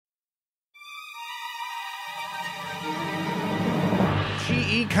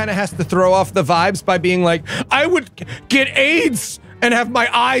IE kind of has to throw off the vibes by being like, I would get AIDS and have my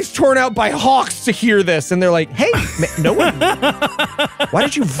eyes torn out by hawks to hear this. And they're like, hey, no one, why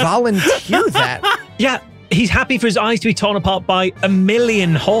did you volunteer that? Yeah. He's happy for his eyes to be torn apart by 1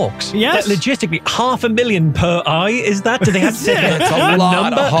 million hawks. Yes. Logistically, 500,000 per eye, is that? Do they have to say It's a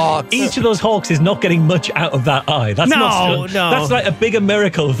lot of hawks. Each of those hawks is not getting much out of that eye. That's No. That's like a bigger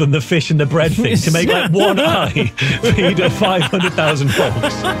miracle than the fish and the bread thing, to make like one eye feed 500,000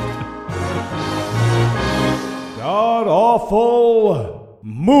 hawks. God Awful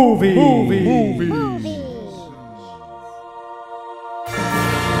Movies.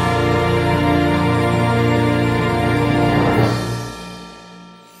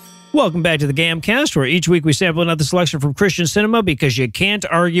 Welcome back to the GAMcast, where each week we sample another selection from Christian cinema because you can't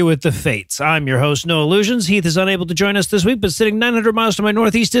argue with the fates. I'm your host, Noah Lugeons. Heath is unable to join us this week, but sitting 900 miles to my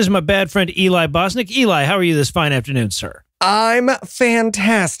northeast is my bad friend Eli Bosnick. Eli, how are you this fine afternoon, sir? I'm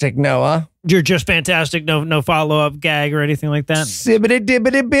fantastic, Noah. You're just fantastic. No follow-up gag or anything like that? Sibbity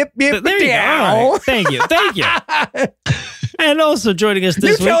dibbity bip bip. There you go. All right. Thank you. Thank you. And also joining us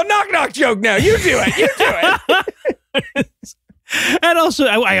this You week... tell a knock-knock joke now. You do it. You do it. And also,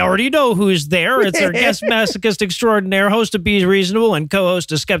 I already know who's there. It's our guest masochist extraordinaire, host of Be Reasonable and co-host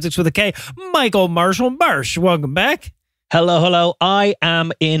of Skeptics with a K, Michael Marshall Marsh. Welcome back. Hello, hello. I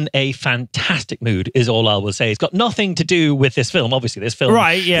am in a fantastic mood, is all I will say. It's got nothing to do with this film. Obviously, this film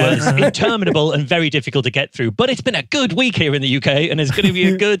was interminable and very difficult to get through. But it's been a good week here in the UK, and it's going to be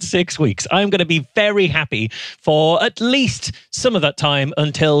a good 6 weeks. I'm going to be very happy for at least some of that time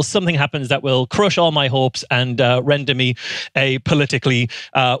until something happens that will crush all my hopes and render me a politically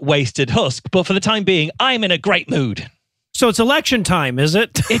wasted husk. But for the time being, I'm in a great mood. So it's election time, is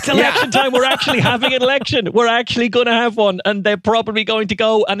it? It's election time. We're actually having an election. We're actually going to have one, and they're probably going to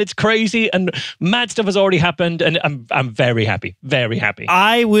go, and it's crazy, and mad stuff has already happened, and I'm very happy. Very happy.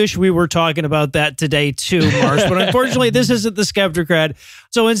 I wish we were talking about that today too, Marsh, but unfortunately this isn't the Skepticrat.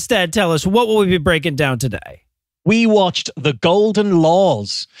 So instead, tell us, what will we be breaking down today? We watched The Golden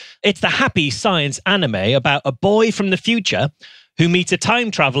Laws. It's the happy science anime about a boy from the future who meets a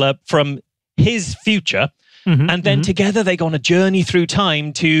time traveler from his future. And then together they go on a journey through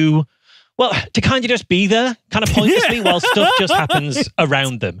time to kind of just be there, kind of pointlessly, while stuff just happens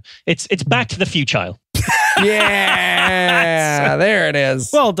around them. It's Back to the Future. Yeah, there it is.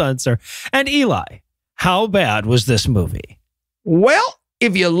 Well done, sir. And Eli, how bad was this movie? Well,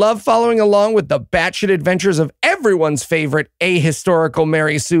 if you love following along with the batshit adventures of everyone's favorite ahistorical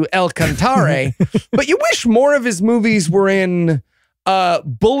Mary Sue El Cantare, but you wish more of his movies were in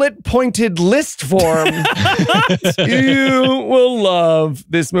bullet-pointed list form, you will love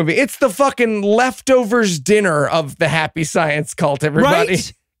this movie. It's the fucking leftovers dinner of the happy science cult, everybody.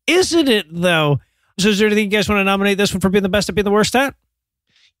 Right? Isn't it, though? So is there anything you guys want to nominate this one for being the best at being the worst at?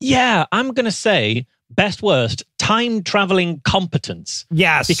 Yeah, I'm going to say best worst, time traveling competence.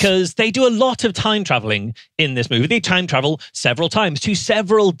 Yes. Because they do a lot of time traveling in this movie. They time travel several times to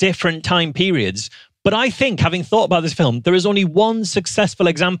several different time periods. But I think, having thought about this film, there is only one successful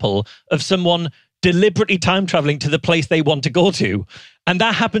example of someone deliberately time traveling to the place they want to go to. And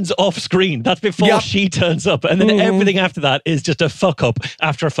that happens off screen. That's before she turns up. And then everything after that is just a fuck up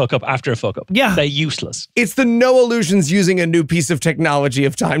after a fuck up after a fuck up. Yeah. They're useless. It's the no illusions using a new piece of technology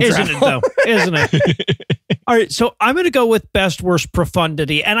of time travel. Isn't it, though? Isn't it? All right, so I'm going to go with best worst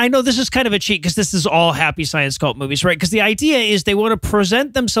profundity. And I know this is kind of a cheat because this is all happy science cult movies, right? Because the idea is they want to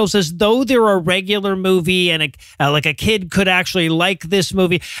present themselves as though they're a regular movie and like a kid could actually like this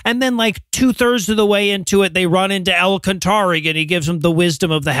movie. And then like 2/3 of the way into it, they run into El Cantare and he gives them the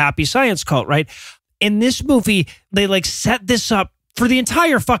wisdom of the happy science cult, right? In this movie, they like set this up for the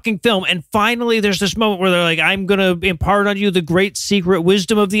entire fucking film, and finally there's this moment where they're like, I'm gonna impart on you the great secret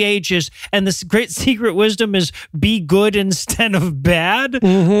wisdom of the ages, and this great secret wisdom is be good instead of bad.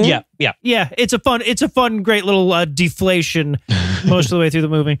 Yeah. It's a fun great little deflation most of the way through the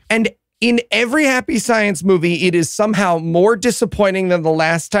movie. And in every happy science movie, it is somehow more disappointing than the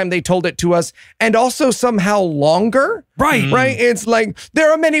last time they told it to us, and also somehow longer. Right? It's like,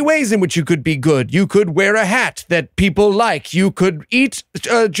 there are many ways in which you could be good. You could wear a hat that people like. You could eat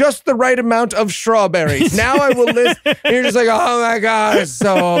just the right amount of strawberries. Now I will list. And you're just like, oh my God, it's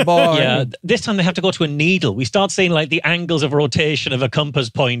so boring. Yeah, this time they have to go to a needle. We start seeing like the angles of rotation of a compass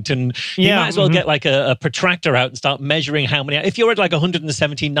point, and you might as well get like a protractor out and start measuring how many. If you're at like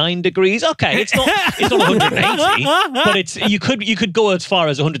 179 degrees, degrees. Okay, it's not 180, but you could go as far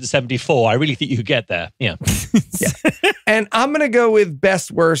as 174. I really think you could get there. Yeah. And I'm going to go with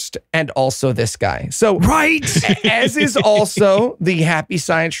best worst and also this guy. So as is also the happy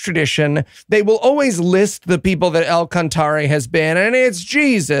science tradition, they will always list the people that Alcantara has been, and it's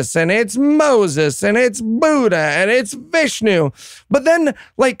Jesus, and it's Moses, and it's Buddha, and it's Vishnu. But then,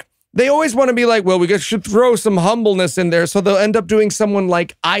 like, they always want to be like, well, we should throw some humbleness in there. So they'll end up doing someone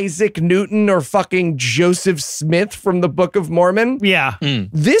like Isaac Newton or fucking Joseph Smith from the Book of Mormon. Yeah.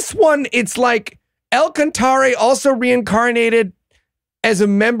 This one, it's like Alcantara also reincarnated as a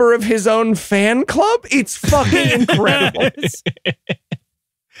member of his own fan club. It's fucking incredible.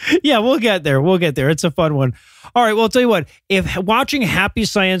 Yeah, we'll get there. We'll get there. It's a fun one. All right, well, I'll tell you what. If watching happy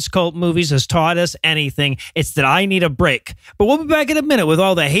science cult movies has taught us anything, it's that I need a break. But we'll be back in a minute with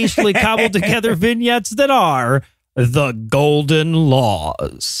all the hastily cobbled together vignettes that are the Golden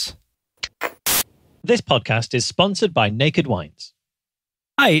Laws. This podcast is sponsored by Naked Wines.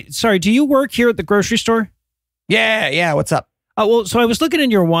 Hi, sorry, do you work here at the grocery store? Yeah, what's up? Well, so I was looking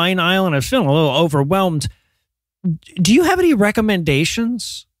in your wine aisle and I was feeling a little overwhelmed. Do you have any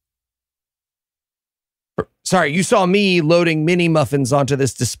recommendations? Sorry, you saw me loading mini muffins onto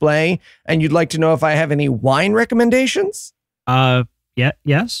this display, and you'd like to know if I have any wine recommendations?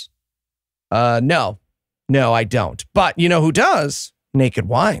 Yes. No, I don't. But you know who does? Naked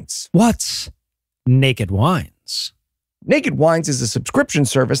Wines. What's Naked Wines? Naked Wines is a subscription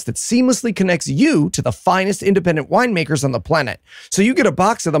service that seamlessly connects you to the finest independent winemakers on the planet. So you get a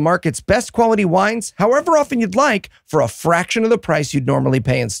box of the market's best quality wines, however often you'd like, for a fraction of the price you'd normally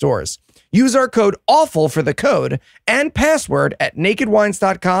pay in stores. Use our code AWFUL for the code and password at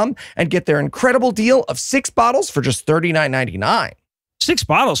nakedwines.com and get their incredible deal of 6 bottles for just $39.99. 6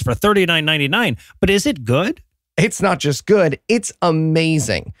 bottles for $39.99. But is it good? It's not just good, it's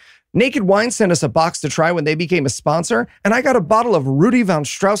amazing. Naked Wines sent us a box to try when they became a sponsor, and I got a bottle of Rudy von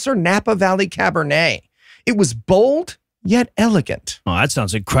Strausser Napa Valley Cabernet. It was bold, yet elegant. Oh, that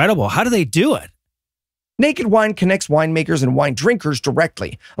sounds incredible. How do they do it? Naked Wine connects winemakers and wine drinkers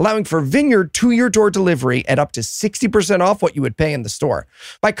directly, allowing for vineyard to your door delivery at up to 60% off what you would pay in the store.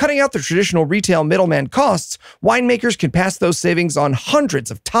 By cutting out the traditional retail middleman costs, winemakers can pass those savings on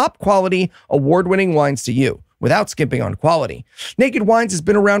hundreds of top quality, award-winning wines to you, without skimping on quality. Naked Wines has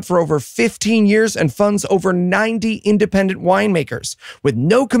been around for over 15 years and funds over 90 independent winemakers. With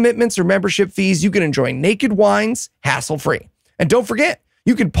no commitments or membership fees, you can enjoy Naked Wines hassle-free. And don't forget,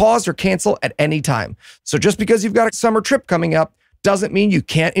 you can pause or cancel at any time. So just because you've got a summer trip coming up doesn't mean you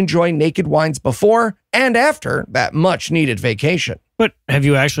can't enjoy Naked Wines before and after that much-needed vacation. But have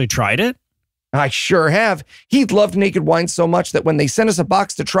you actually tried it? I sure have. He loved Naked Wines so much that when they sent us a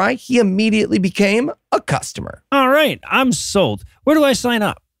box to try, he immediately became a customer. All right, I'm sold. Where do I sign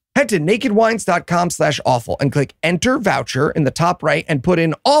up? Head to nakedwines.com/awful and click enter voucher in the top right and put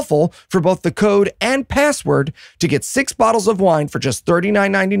in awful for both the code and password to get 6 bottles of wine for just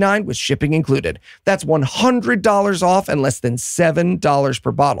 $39.99 with shipping included. That's $100 off and less than $7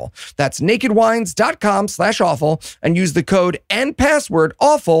 per bottle. That's nakedwines.com/awful and use the code and password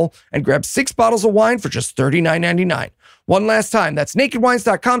awful and grab 6 bottles of wine for just $39.99. One last time, that's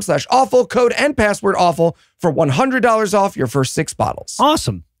nakedwines.com/awful, code and password awful for $100 off your first 6 bottles.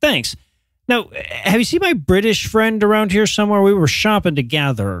 Awesome. Thanks. Now, have you seen my British friend around here somewhere? We were shopping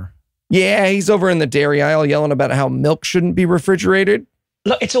together. Yeah, he's over in the dairy aisle yelling about how milk shouldn't be refrigerated.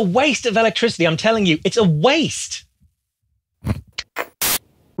 Look, it's a waste of electricity. I'm telling you, it's a waste.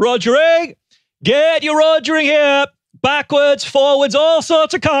 Rogering, get your rogering here. Backwards, forwards, all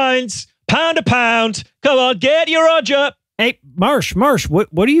sorts of kinds. Pound a pound. Come on, get your Roger. Hey, Marsh, what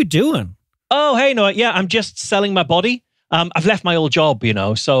are you doing? Oh, hey, no, yeah, I'm just selling my body. I've left my old job, you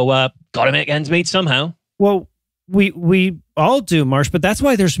know, so gotta make ends meet somehow. Well, we all do, Marsh, but that's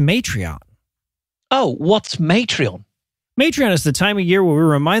why there's Matreon. Oh, what's Matreon? Matreon is the time of year where we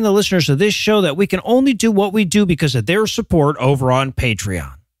remind the listeners of this show that we can only do what we do because of their support over on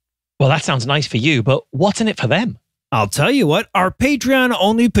Patreon. Well, that sounds nice for you, but what's in it for them? I'll tell you what, our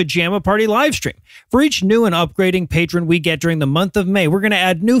Patreon-only Pajama Party live stream. For each new and upgrading patron we get during the month of May, we're going to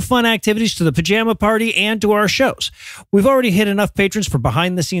add new fun activities to the Pajama Party and to our shows. We've already hit enough patrons for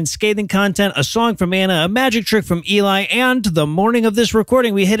behind-the-scenes scathing content, a song from Anna, a magic trick from Eli, and the morning of this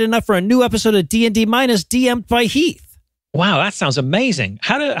recording, we hit enough for a new episode of D&D Minus DM'd by Heath. Wow, that sounds amazing.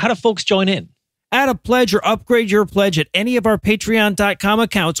 How do folks join in? Add a pledge or upgrade your pledge at any of our Patreon.com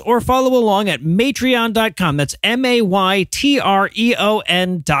accounts or follow along at Matreon.com. That's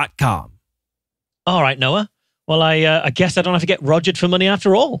MAYTREON.com. All right, Noah. Well, I guess I don't have to get rogered for money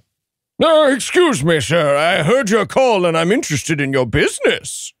after all. Excuse me, sir. I heard your call and I'm interested in your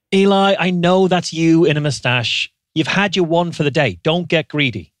business. Eli, I know that's you in a mustache. You've had your one for the day. Don't get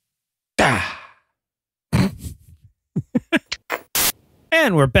greedy.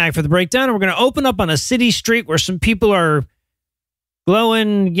 And we're back for the breakdown, and we're going to open up on a city street where some people are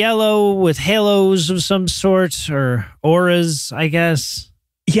glowing yellow with halos of some sort, or auras, I guess.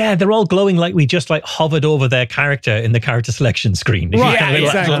 Yeah, they're all glowing like we just like hovered over their character in the character selection screen. Right, yeah,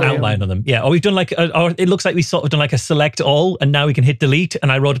 exactly. An outline on them. Yeah, or we've done like, or it looks like we sort of done like a select all, and now we can hit delete.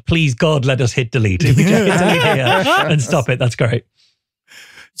 And I wrote, please God, let us hit delete. If we just hit delete here and stop it, that's great.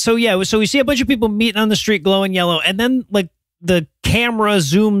 So yeah, so we see a bunch of people meeting on the street glowing yellow, and then like the camera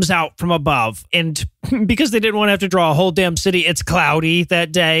zooms out from above, and because they didn't want to have to draw a whole damn city, it's cloudy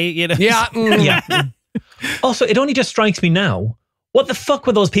that day, you know? Yeah. Yeah. Also, it only just strikes me now. What the fuck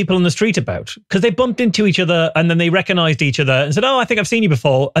were those people on the street about? Because they bumped into each other and then they recognized each other and said, oh, I think I've seen you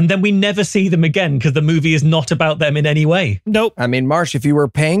before. And then we never see them again because the movie is not about them in any way. Nope. I mean, Marsh, if you were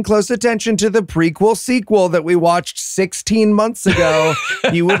paying close attention to the prequel sequel that we watched 16 months ago,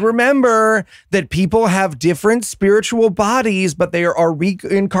 you would remember that people have different spiritual bodies, but they are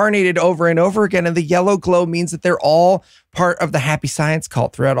reincarnated over and over again. And the yellow glow means that they're all part of the happy science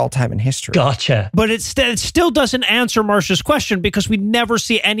cult throughout all time in history. Gotcha. But it still doesn't answer Marsha's question because we never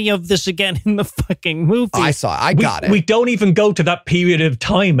see any of this again in the fucking movie. I got it. We don't even go to that period of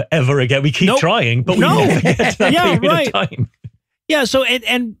time ever again. We keep trying, but we never get to that period of time. Yeah, so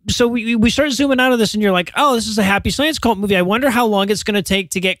so we start zooming out of this and you're like, oh, this is a happy science cult movie. I wonder how long it's going to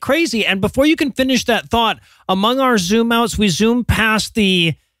take to get crazy. And before you can finish that thought, among our zoom outs, we zoom past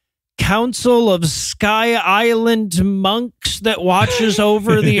the Council of Sky Island monks that watches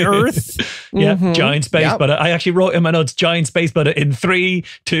over the Earth. Yeah, giant space butter. I actually wrote in my notes, giant space butter in 3,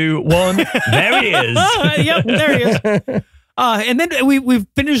 2, 1. There he is. Yep, there he is. And then we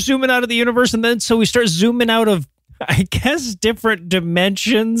finish zooming out of the universe, and then so we start zooming out of, I guess, different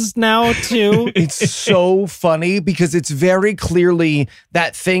dimensions now, too. It's so funny because it's very clearly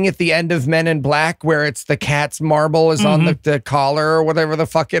that thing at the end of Men in Black where it's the cat's marble is on the collar or whatever the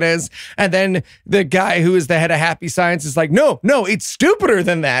fuck it is. And then the guy who is the head of Happy Science is like, no, it's stupider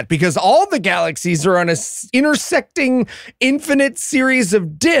than that because all the galaxies are on a intersecting infinite series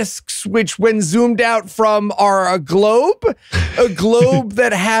of disks, which when zoomed out from are a globe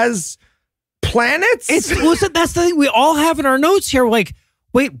that has planets. That's the thing we all have in our notes here. Like,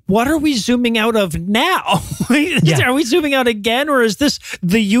 wait, what are we zooming out of now? Are we zooming out again, or is this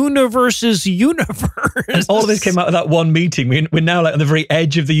the universe's universe? And all of this came out of that one meeting. We're now like on the very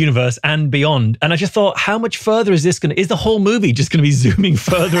edge of the universe and beyond. And I just thought, how much further is this going to? Is the whole movie just going to be zooming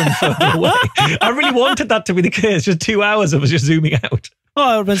further and further away? I really wanted that to be the case. Just 2 hours of us just zooming out.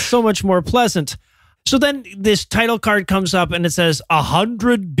 Oh, it would have been so much more pleasant. So then this title card comes up and it says,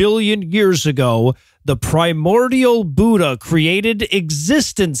 100 billion years ago, the primordial Buddha created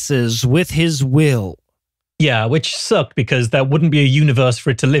existences with his will. Yeah, which sucked because there wouldn't be a universe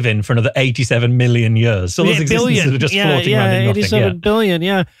for it to live in for another 87 million years. So those existences are just floating around in nothing. 87 billion,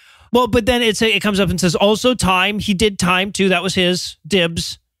 yeah. Well, but then it comes up and says, also time. He did time too. That was his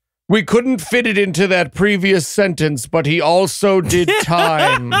dibs. We couldn't fit it into that previous sentence, but he also did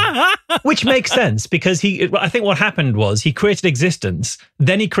time. Which makes sense because I think what happened was he created existence,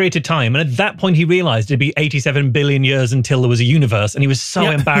 then he created time. And at that point he realized it'd be 87 billion years until there was a universe. And he was so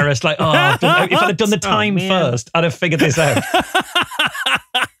embarrassed, like, oh, if I'd have done the time first, I'd have figured this out.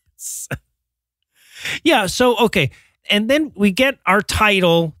 Yeah, so, okay. And then we get our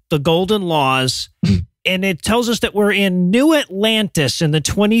title, The Golden Laws. And it tells us that we're in New Atlantis in the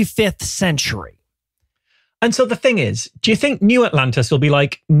 25th century. And so the thing is, do you think New Atlantis will be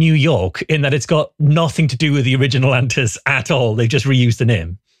like New York in that it's got nothing to do with the original Atlantis at all? They just reused the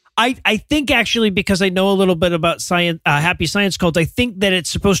name. I think actually, because I know a little bit about Happy Science Cult, I think that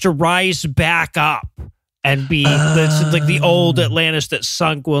it's supposed to rise back up and be like the old Atlantis that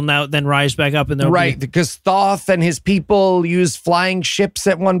sunk will now then rise back up. And because Thoth and his people used flying ships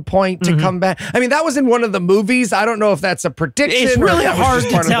at one point to come back. I mean, that was in one of the movies. I don't know if that's a prediction. It's really hard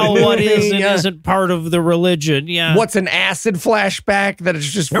to tell what is and isn't part of the religion. Yeah. What's an acid flashback that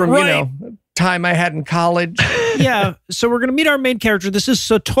is just from, time I had in college. Yeah. So we're going to meet our main character. This is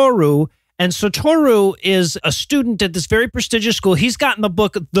Satoru. And Satoru is a student at this very prestigious school. He's gotten the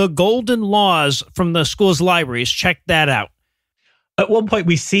book, The Golden Laws, from the school's libraries. Check that out. At one point,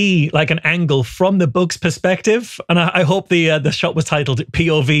 we see like an angle from the book's perspective. And I hope the shot was titled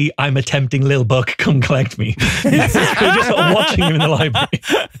POV, I'm a tempting little book, come collect me. We're just sort of watching him in the library.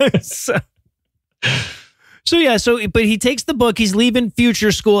 But he takes the book, he's leaving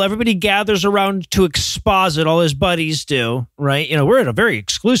future school, everybody gathers around to exposit, all his buddies do, right? We're at a very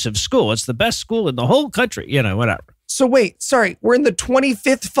exclusive school, it's the best school in the whole country, whatever. So wait, sorry, we're in the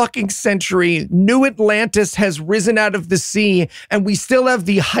 25th fucking century. New Atlantis has risen out of the sea, and we still have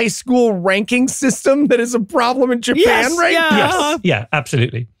the high school ranking system that is a problem in Japan right now? Yes. Yeah,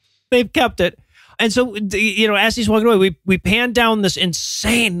 absolutely. They've kept it. And so, you know, as he's walking away, we pan down this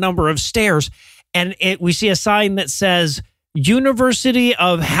insane number of stairs, and we see a sign that says University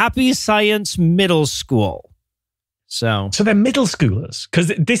of Happy Science Middle School. So they're middle schoolers,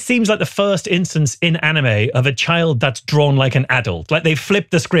 because this seems like the first instance in anime of a child that's drawn like an adult. Like they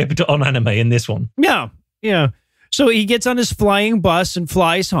flipped the script on anime in this one. Yeah, yeah. So he gets on his flying bus and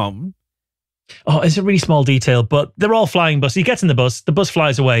flies home. Oh, it's a really small detail, but they're all flying buses. He gets in the bus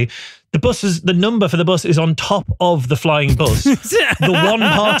flies away. The number for the bus is on top of the flying bus. The one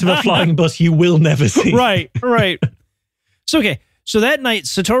part of a flying bus you will never see. Right. So, okay. So that night,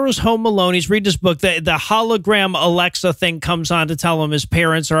 Satoru's home alone. He's reading his book. The hologram Alexa thing comes on to tell him his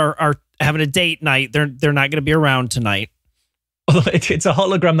parents are having a date night. They're not going to be around tonight. Although it's a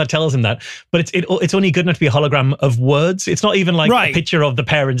hologram that tells him that, but it's only good enough to be a hologram of words. It's not even like a picture of the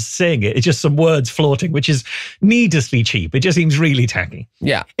parents saying it. It's just some words floating, which is needlessly cheap. It just seems really tacky.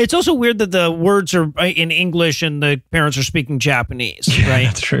 Yeah. It's also weird that the words are in English and the parents are speaking Japanese, right?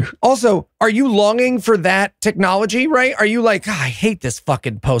 That's true. Also, are you longing for that technology, right? Are you like, I hate this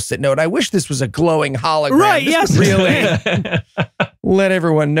fucking Post-it note. I wish this was a glowing hologram. Right, this yes. Really let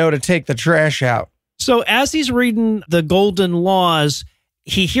everyone know to take the trash out. So as he's reading the Golden Laws,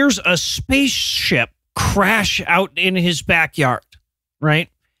 he hears a spaceship crash out in his backyard, right?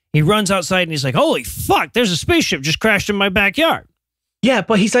 He runs outside and he's like, holy fuck, there's a spaceship just crashed in my backyard. Yeah,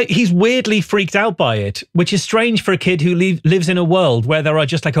 but he's weirdly freaked out by it, which is strange for a kid who lives in a world where there are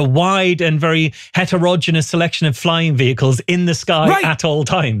just like a wide and very heterogeneous selection of flying vehicles in the sky at all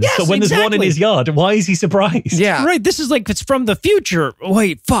times. Yes, so when there's one in his yard, why is he surprised? Yeah. Right, this is like it's from the future.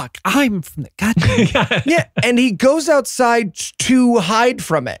 Wait, fuck, I'm from the goddamn... Yeah, and he goes outside to hide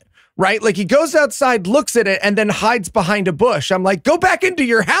from it. Right? Like he goes outside, looks at it, and then hides behind a bush. I'm like, go back into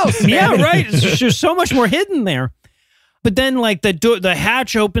your house, man. Yeah, right. There's so much more hidden there. But then, like, the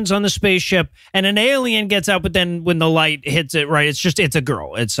hatch opens on the spaceship, and an alien gets out. But then, when the light hits it, right, it's a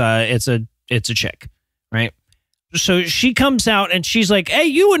girl. It's a chick, right? So she comes out, and she's like, "Hey,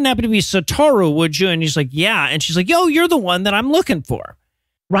 you wouldn't happen to be Satoru, would you?" And he's like, "Yeah." And she's like, "Yo, you're the one that I'm looking for."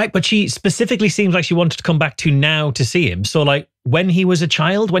 Right, but she specifically seems like she wanted to come back to now to see him. So, like, when he was a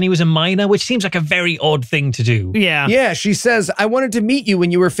child, when he was a minor, which seems like a very odd thing to do. Yeah. Yeah, she says, I wanted to meet you when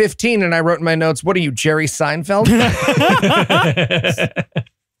you were 15, and I wrote in my notes, what are you, Jerry Seinfeld?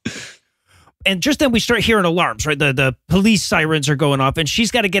 And just then we start hearing alarms, right? The police sirens are going off, and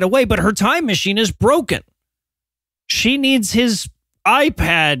she's got to get away, but her time machine is broken. She needs his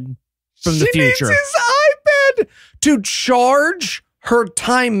iPad from the future. She needs his iPad to charge her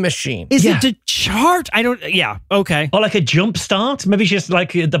time machine. Is it to charge? I don't... Yeah, okay. Or like a jump start. Maybe she's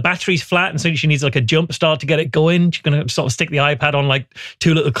like, the battery's flat and so she needs like a jump start to get it going. She's going to sort of stick the iPad on like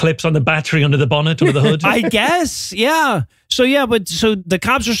two little clips on the battery under the bonnet, under the hood. I guess, yeah. So the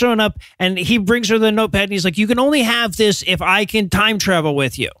cops are showing up and he brings her the notepad and he's like, you can only have this if I can time travel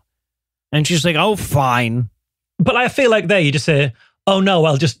with you. And she's like, oh, fine. But I feel like there you just say, oh no,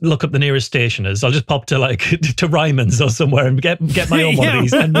 I'll just look up the nearest stationers. I'll just pop to like to Ryman's or somewhere and get my own one of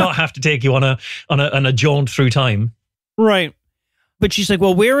these and not have to take you on a jaunt through time. Right. But she's like,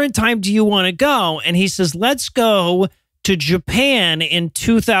 well, where in time do you want to go? And he says, let's go to Japan in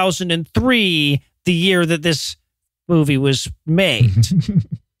 2003, the year that this movie was made.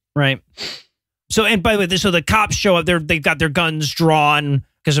 Right. So, and by the way, so the cops show up, they've got their guns drawn.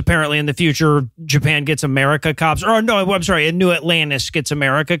 Because apparently in the future, Japan gets America cops. Or no, I'm sorry, New Atlantis gets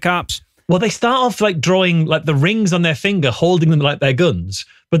America cops. Well, they start off like drawing like the rings on their finger, holding them like their guns.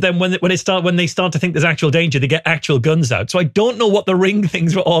 But then when they start to think there's actual danger, they get actual guns out. So I don't know what the ring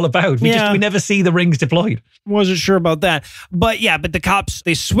things were all about. We never see the rings deployed. Wasn't sure about that. But yeah, but the cops,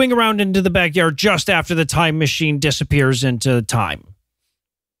 they swing around into the backyard just after the time machine disappears into time.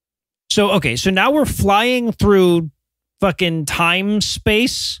 So, okay, so now we're flying through fucking time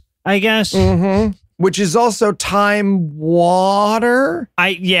space, I guess. Mm-hmm. Which is also time water.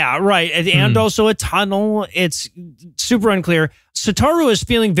 Yeah, right. And also a tunnel. It's super unclear. Satoru is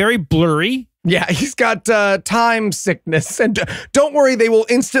feeling very blurry. Yeah, he's got time sickness. And don't worry, they will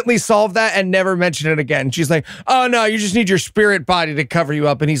instantly solve that and never mention it again. She's like, oh no, you just need your spirit body to cover you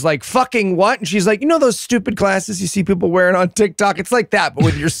up. And he's like, fucking what? And she's like, you know those stupid glasses you see people wearing on TikTok? It's like that, but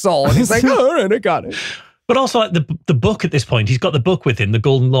with your soul. And he's like, oh, all right, I got it. But also like the book at this point, he's got the book with him, the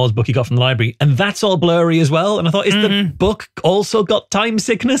Golden Laws book he got from the library, and that's all blurry as well. And I thought, is the book also got time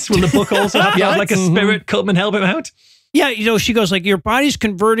sickness? Will the book also have like a spirit come and help him out? Yeah, you know, she goes like, your body's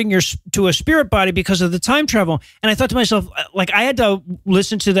converting to a spirit body because of the time travel. And I thought to myself, like, I had to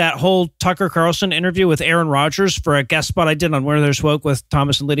listen to that whole Tucker Carlson interview with Aaron Rodgers for a guest spot I did on Where There's Woke with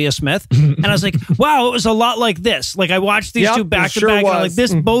Thomas and Lydia Smith. And I was like, wow, it was a lot like this. Like, I watched these two back to back, and I'm like,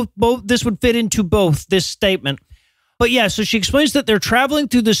 this this would fit into both this statement. But yeah, so she explains that they're traveling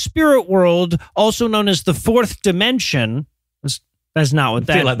through the spirit world, also known as the fourth dimension. That's not what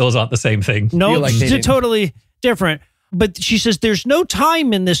that is. I feel like those aren't the same thing. No, like it's totally different. But she says there's no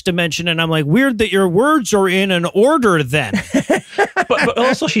time in this dimension, and I'm like, weird that your words are in an order then. but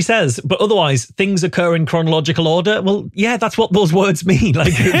also she says, but otherwise things occur in chronological order. Well, yeah, that's what those words mean.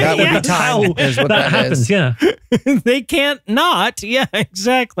 Like that would be time. Is what that happens. Is. Yeah, they can't not. Yeah,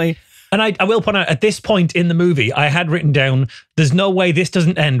 exactly. And I will point out, at this point in the movie, I had written down, there's no way this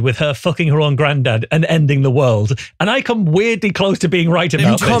doesn't end with her fucking her own granddad and ending the world. And I come weirdly close to being right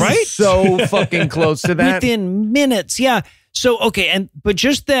about this. Right? So fucking close to that. Within minutes, yeah. So, okay, but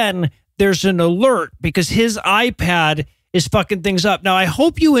just then, there's an alert because his iPad is fucking things up. Now, I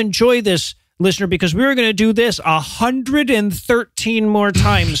hope you enjoy this, listener, because we're going to do this 113 more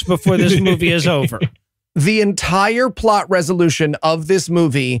times before this movie is over. The entire plot resolution of this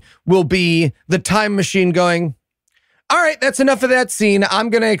movie will be the time machine going, all right, that's enough of that scene. I'm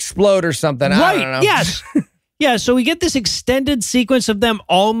going to explode or something. Right. I don't know. Yes. Yeah. So we get this extended sequence of them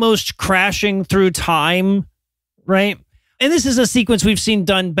almost crashing through time. Right. And this is a sequence we've seen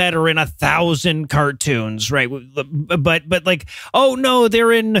done better in 1,000 cartoons. Right. But like, oh no,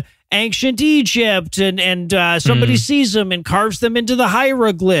 they're in ancient Egypt and somebody sees them and carves them into the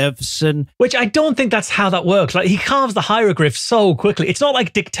hieroglyphs. Which I don't think that's how that works. Like, he carves the hieroglyphs so quickly. It's not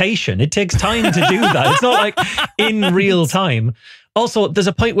like dictation. It takes time to do that. It's not like in real time. Also, there's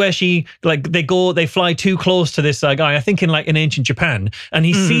a point where they fly too close to this guy, I think in ancient Japan, and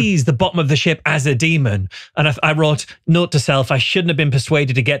he sees the bottom of the ship as a demon. And I wrote, note to self, I shouldn't have been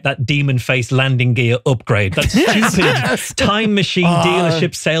persuaded to get that demon face landing gear upgrade. That stupid time machine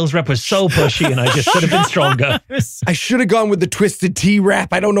dealership sales rep was so pushy, and I just should have been stronger. I should have gone with the twisted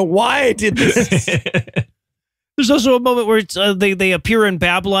T-wrap. I don't know why I did this. There's also a moment where they appear in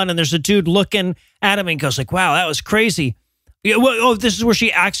Babylon, and there's a dude looking at him and goes like, wow, that was crazy. Yeah, well, this is where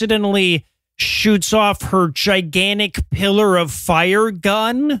she accidentally shoots off her gigantic pillar of fire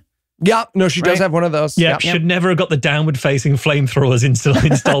gun. Yeah, no, she does have one of those. Yeah, should never have got the downward-facing flamethrowers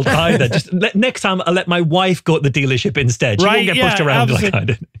installed either. Just next time, I'll let my wife go to the dealership instead. She won't get pushed around like I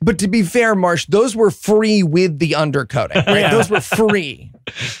did. But to be fair, Marsh, those were free with the undercoating, right? Those were free.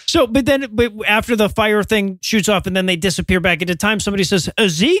 So, but after the fire thing shoots off and then they disappear back into time, somebody says,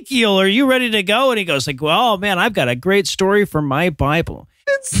 Ezekiel, are you ready to go? And he goes like, well, man, I've got a great story from my Bible.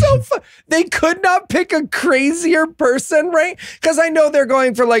 It's so fun. They could not pick a crazier person, right? Because I know they're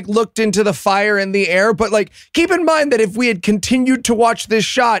going for like looked into the fire in the air, but like keep in mind that if we had continued to watch this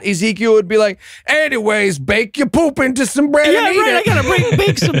shot, Ezekiel would be like, anyways, bake your poop into some bread and eat it. I gotta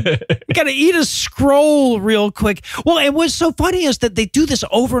bake some, I gotta eat a scroll real quick. Well, and what's so funny is that they do this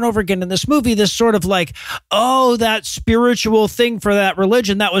over and over again in this movie, this sort of like, oh, that spiritual thing for that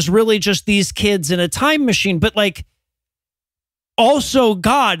religion, that was really just these kids in a time machine. But like, also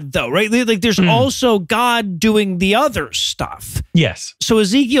God, though, right? Like there's also God doing the other stuff. Yes. So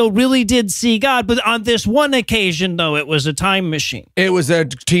Ezekiel really did see God, but on this one occasion, though, it was a time machine. It was a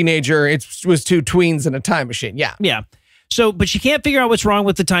teenager. It was two tweens in a time machine. Yeah. Yeah. So, but she can't figure out what's wrong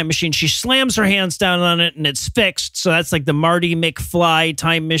with the time machine. She slams her hands down on it and it's fixed. So that's like the Marty McFly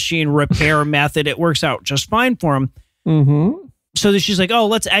time machine repair method. It works out just fine for him. So she's like, oh,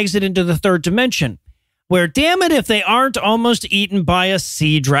 let's exit into the third dimension. Where, damn it, if they aren't almost eaten by a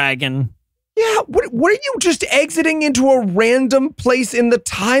sea dragon. Yeah, what are you just exiting into a random place in the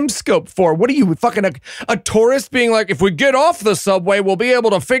time scope for? What are you, fucking a tourist being like, if we get off the subway, we'll be able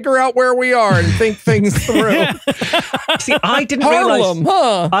to figure out where we are and think things through. See, I didn't Harlem,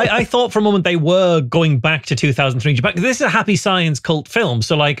 realize. I thought for a moment they were going back to 2003 Japan. This is a happy science cult film,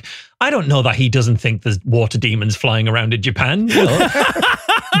 so like, I don't know that he doesn't think there's water demons flying around in Japan. You know?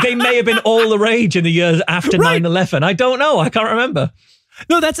 They may have been all the rage in the years after 9/11. I don't know. I can't remember.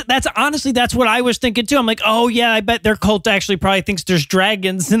 No, that's honestly, that's what I was thinking too. I'm like, oh yeah, I bet their cult actually probably thinks there's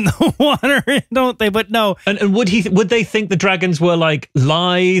dragons in the water, don't they? But no. And would they think the dragons were like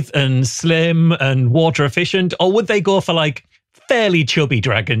lithe and slim and water efficient, or would they go for like fairly chubby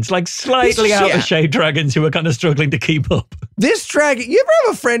dragons, like slightly out of shape dragons who are kind of struggling to keep up? This dragon, you ever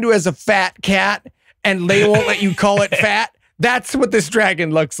have a friend who has a fat cat and they won't let you call it fat? That's what this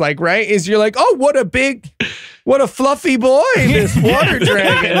dragon looks like, right? Is you're like, oh, what a fluffy boy, this water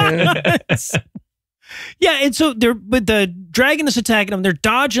dragon. Yeah, and so but the dragon is attacking them. They're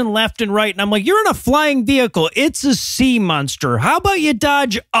dodging left and right, and I'm like, you're in a flying vehicle. It's a sea monster. How about you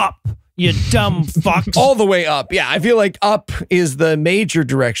dodge up, you dumb fucks? All the way up. Yeah, I feel like up is the major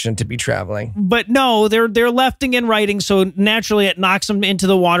direction to be traveling. But no, they're lefting and righting, so naturally it knocks them into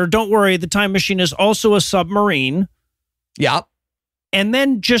the water. Don't worry, the time machine is also a submarine. Yeah. And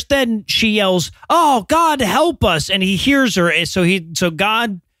then she yells, "Oh, God, help us!" And he hears her, so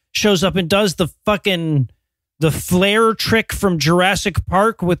God shows up and does the flare trick from Jurassic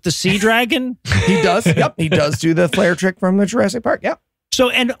Park with the sea dragon. He does. Yep. He does do the flare trick from the Jurassic Park. Yep. So,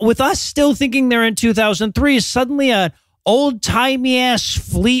 and with us still thinking they're in 2003, suddenly a old-timey ass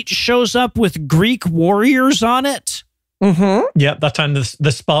fleet shows up with Greek warriors on it. Mm-hmm. Yeah, that time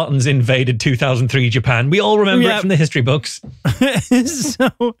the Spartans invaded 2003 Japan. We all remember it from the history books.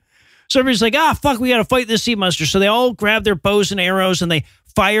 So everybody's like, fuck, we got to fight this sea monster. So they all grab their bows and arrows and they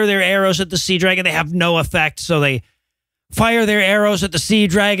fire their arrows at the sea dragon. They have no effect. So they fire their arrows at the sea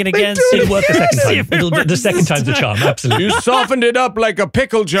dragon again. It'll work the second time. The second time's the charm, absolutely. You softened it up like a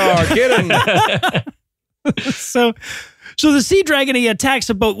pickle jar. Get him. So the sea dragon, he attacks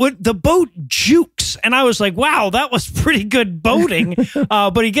a boat. The boat jukes. And I was like, wow, that was pretty good boating.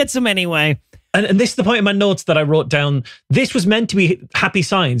 But he gets him anyway. And this is the point in my notes that I wrote down. This was meant to be Happy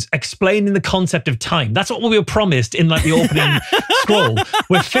Science explaining the concept of time. That's what we were promised in like the opening scroll.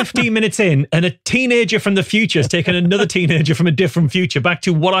 We're 15 minutes in and a teenager from the future has taken another teenager from a different future back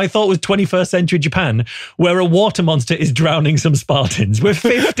to what I thought was 21st century Japan, where a water monster is drowning some Spartans. We're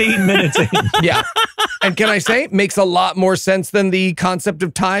 15 minutes in. Yeah. And can I say, it makes a lot more sense than the concept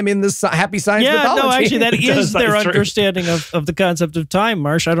of time in the Happy Science mythology. No, actually, that is their understanding of the concept of time,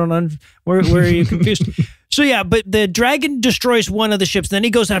 Marsh. I don't know. Where are you confused? So, yeah, but the dragon destroys one of the ships. Then he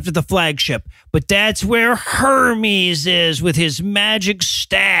goes after the flagship. But that's where Hermes is with his magic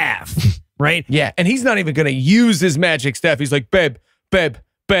staff, right? Yeah, and he's not even going to use his magic staff. He's like, babe,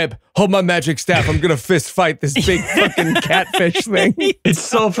 hold my magic staff. I'm going to fist fight this big fucking catfish thing. It's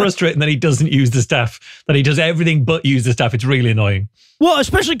so frustrating that he doesn't use the staff, that he does everything but use the staff. It's really annoying. Well,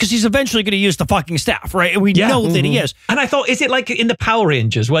 especially because he's eventually going to use the fucking staff, right? And we know that he is. And I thought, is it like in the Power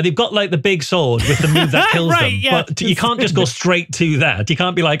Rangers where they've got like the big sword with the move that kills them? Yeah. But you can't just go straight to that. You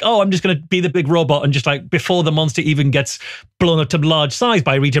can't be like, oh, I'm just going to be the big robot and just like before the monster even gets blown up to large size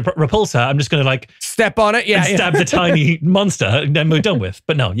by Rita Repulsa, I'm just going to like step on it, and stab the tiny monster and then we're done with.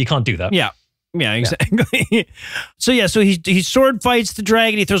 But no, you can't do that. Yeah, exactly. So he sword fights the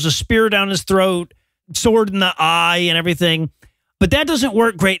dragon. He throws a spear down his throat, sword in the eye and everything. But that doesn't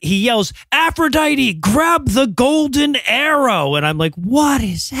work great. He yells, Aphrodite, grab the golden arrow. And I'm like, what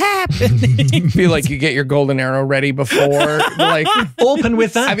is happening? I feel like you get your golden arrow ready before. Like, open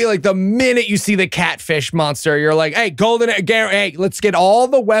with that. I feel like the minute you see the catfish monster, you're like, hey, hey, let's get all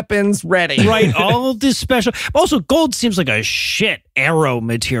the weapons ready. Right, all this special. Also, gold seems like a shit arrow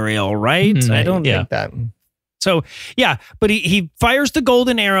material, right? I don't think that. So, yeah, but he fires the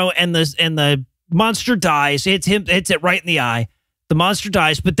golden arrow and the monster dies. Hits it right in the eye. The monster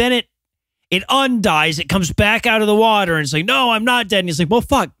dies, but then it undies. It comes back out of the water, and it's like, no, I'm not dead. And he's like, well,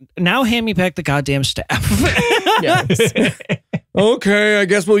 fuck. Now hand me back the goddamn staff. Yes. Okay, I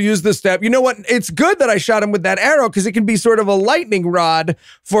guess we'll use the staff. You know what? It's good that I shot him with that arrow because it can be sort of a lightning rod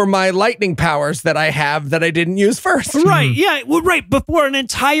for my lightning powers that I have that I didn't use first. Right, yeah. Well, right, before an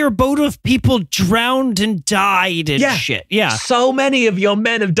entire boat of people drowned and died and shit. Yeah. So many of your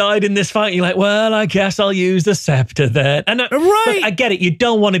men have died in this fight. You're like, well, I guess I'll use the scepter then. And look, I get it. You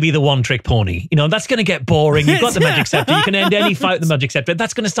don't want to be the one-trick pony. You know, that's going to get boring. You've got the magic scepter. You can end any fight with the magic scepter.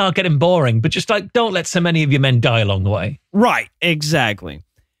 That's going to start getting boring. But just like, don't let so many of your men die along the way. Right, exactly.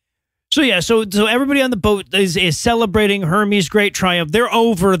 So yeah, so everybody on the boat is celebrating Hermes' great triumph. They're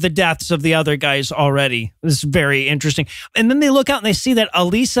over the deaths of the other guys already. This is very interesting. And then they look out and they see that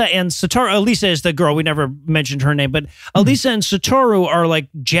Elisa and Satoru, Elisa is the girl, we never mentioned her name, but Elisa and Satoru are like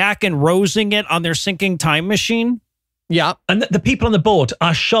Jack and Rosing it on their sinking time machine. Yeah. And the people on the boat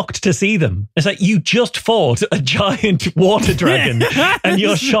are shocked to see them. It's like, you just fought a giant water dragon and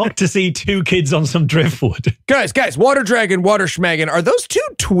you're shocked to see two kids on some driftwood. Guys, water dragon, water schmagon, are those two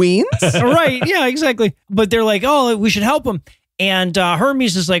tweens? Right, yeah, exactly. But they're like, oh, we should help them. And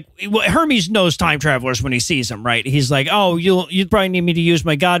Hermes is like, well, Hermes knows time travelers when he sees them, right? He's like, oh, you'd probably need me to use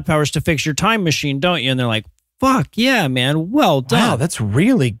my god powers to fix your time machine, don't you? And they're like, fuck, yeah, man, well done. Wow, that's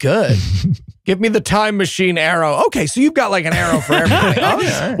really good. Give me the time machine arrow. Okay, so you've got like an arrow for everything. Oh,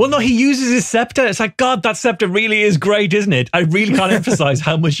 yeah. Well, no, he uses his scepter. It's like, God, that scepter really is great, isn't it? I really can't emphasize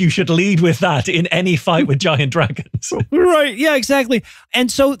how much you should lead with that in any fight with giant dragons. Right. Yeah, exactly. And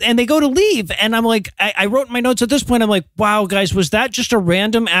they go to leave. And I'm like, I wrote in my notes at this point, I'm like, wow, guys, was that just a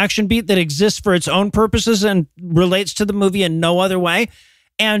random action beat that exists for its own purposes and relates to the movie in no other way?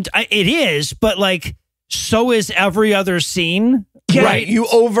 And it is, but like, so is every other scene. Yeah, right. You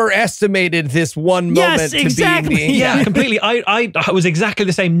overestimated this one moment exactly. to be Yeah, completely. I was exactly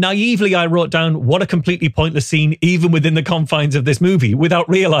the same. Naively, I wrote down what a completely pointless scene, even within the confines of this movie, without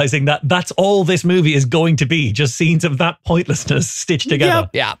realizing that that's all this movie is going to be, just scenes of that pointlessness stitched together.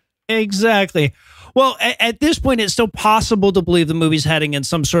 Yep. Yeah, exactly. Well, at this point, it's still possible to believe the movie's heading in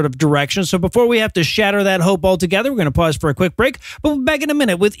some sort of direction. So before we have to shatter that hope altogether, we're going to pause for a quick break. But we'll be back in a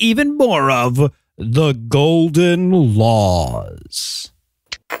minute with even more of The Golden Laws.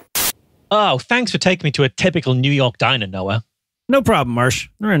 Oh, thanks for taking me to a typical New York diner, Noah. No problem, Marsh.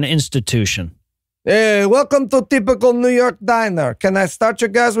 We're an institution. Hey, welcome to typical New York diner. Can I start you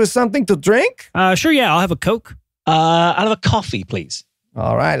guys with something to drink? Sure, yeah. I'll have a Coke. I'll have a coffee, please.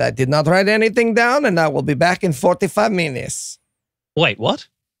 All right. I did not write anything down, and I will be back in 45 minutes. Wait, what?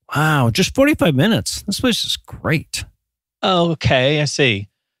 Wow, just 45 minutes. This place is great. Oh, okay, I see.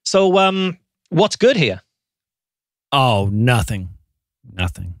 So, what's good here? Oh, nothing.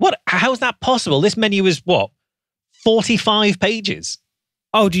 Nothing. What? How is that possible? This menu is, what, 45 pages?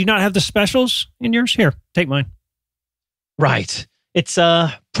 Oh, do you not have the specials in yours? Here, take mine. Right. It's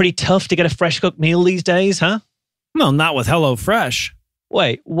pretty tough to get a fresh cooked meal these days, huh? Well, not with HelloFresh.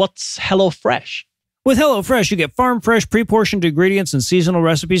 Wait, what's HelloFresh? With HelloFresh, you get farm-fresh, pre-portioned ingredients and seasonal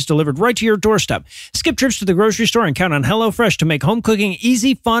recipes delivered right to your doorstep. Skip trips to the grocery store and count on HelloFresh to make home cooking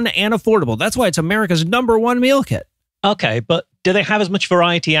easy, fun, and affordable. That's why it's America's #1 meal kit. Okay, but do they have as much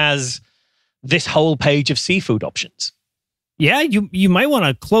variety as this whole page of seafood options? Yeah, you might want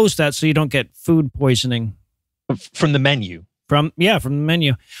to close that so you don't get food poisoning. From the menu? From the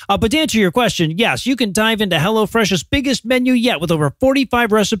menu. But to answer your question, yes, you can dive into HelloFresh's biggest menu yet with over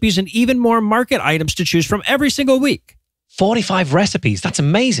 45 recipes and even more market items to choose from every single week. 45 recipes? That's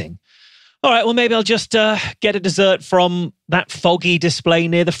amazing. All right, well, maybe I'll just get a dessert from that foggy display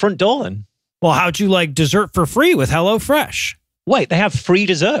near the front door then. Well, how'd you like dessert for free with HelloFresh? Wait, they have free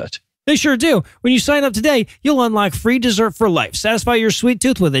dessert? They sure do. When you sign up today, you'll unlock free dessert for life. Satisfy your sweet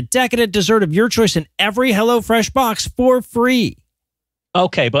tooth with a decadent dessert of your choice in every HelloFresh box for free.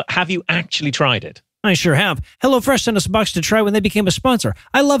 Okay, but have you actually tried it? I sure have. HelloFresh sent us a box to try when they became a sponsor.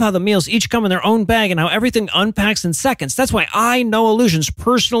 I love how the meals each come in their own bag and how everything unpacks in seconds. That's why I, Noah Lugeons,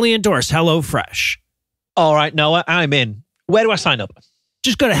 personally endorse HelloFresh. All right, Noah, I'm in. Where do I sign up?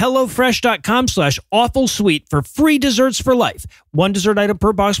 Just go to HelloFresh.com/awfulsweet for free desserts for life. One dessert item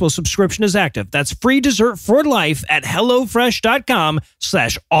per box while subscription is active. That's free dessert for life at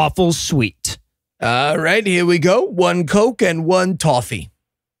HelloFresh.com/awfulsweet. All right, here we go. 1 Coke and 1 toffee.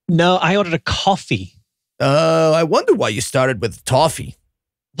 No, I ordered a coffee. I wonder why you started with toffee.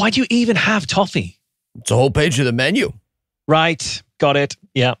 Why do you even have toffee? It's a whole page of the menu. Right, got it.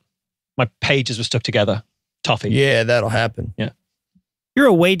 Yeah, my pages were stuck together. Toffee. Yeah, that'll happen. Yeah. You're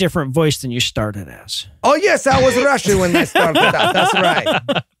a way different voice than you started as. Oh, yes, I was Russian when I started out. That's right.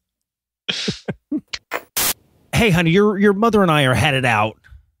 Hey, honey, your mother and I are headed out.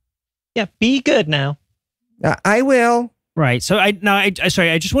 Yeah, be good now. I will. Right. So I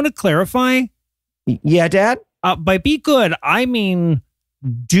just want to clarify. Yeah, Dad? By be good, I mean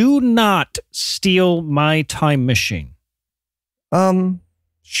do not steal my time machine.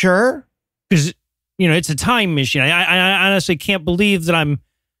 Sure. Because it's a time machine. I honestly can't believe that I'm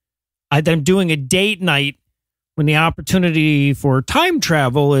doing a date night when the opportunity for time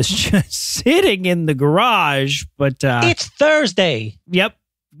travel is just sitting in the garage. But it's Thursday. Yep.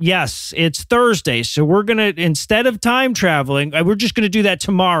 Yes, it's Thursday. So we're going to, instead of time traveling, we're just going to do that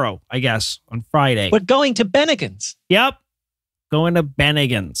tomorrow, I guess, on Friday. We're going to Bennigan's. Yep. Going to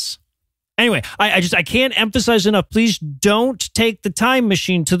Bennigan's. Anyway, I can't emphasize enough. Please don't take the time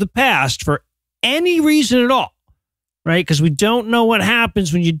machine to the past for any reason at all, right? Because we don't know what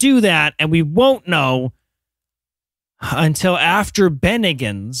happens when you do that, and we won't know until after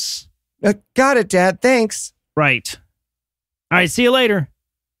Bennigan's. Got it, Dad. Thanks. Right. All right, see you later.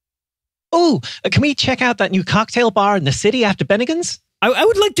 Oh, can we check out that new cocktail bar in the city after Bennigan's? I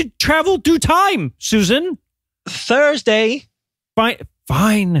would like to travel through time, Susan. Thursday.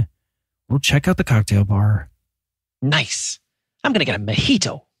 Fine. We'll check out the cocktail bar. Nice. I'm going to get a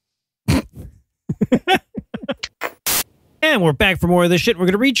mojito. And we're back for more of this shit. We're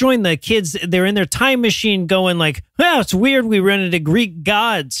going to rejoin the kids. They're in their time machine going like, well, it's weird we run into Greek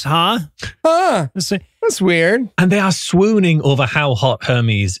gods, huh? That's weird. And they are swooning over how hot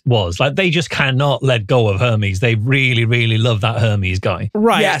Hermes was. Like, they just cannot let go of Hermes. They really, really love that Hermes guy.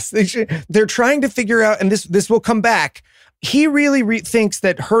 Right. Yes. They're trying to figure out, and this will come back. He really thinks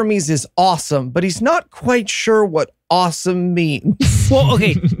that Hermes is awesome, but he's not quite sure what awesome means. Well,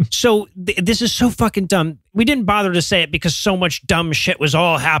 okay, so this is so fucking dumb. We didn't bother to say it because so much dumb shit was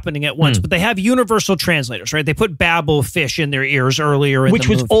all happening at once, but they have universal translators, right? They put babble fish in their ears earlier in Which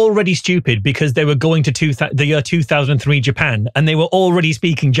was already stupid because they were going to the year 2003 Japan, and they were already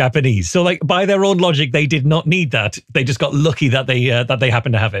speaking Japanese. So, like, by their own logic, they did not need that. They just got lucky that they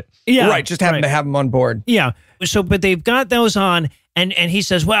happened to have it. Yeah, right, just happened to have them on board. Yeah, so, but they've got those on, and he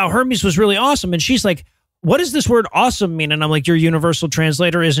says, wow, Hermes was really awesome. And she's like, what does this word awesome mean? And I'm like, your universal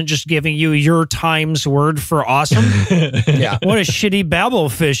translator isn't just giving you your Times word for awesome. Yeah. What a shitty babble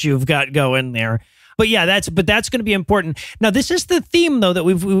fish you've got going there. But yeah, that's going to be important. Now, this is the theme, though, that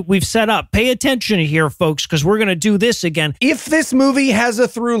we've set up. Pay attention here, folks, because we're going to do this again. If this movie has a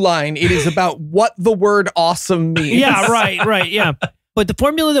through line, it is about what the word awesome means. Yeah, right, yeah. But the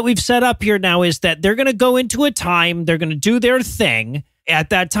formula that we've set up here now is that they're going to go into a time, they're going to do their thing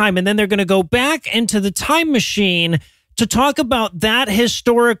at that time, and then they're going to go back into the time machine to talk about that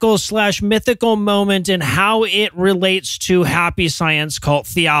historical / mythical moment and how it relates to happy science cult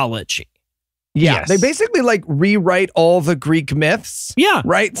theology. Yeah, yes. They basically like rewrite all the Greek myths. Yeah.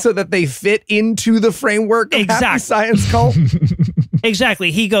 Right? So that they fit into the framework of happy science cult.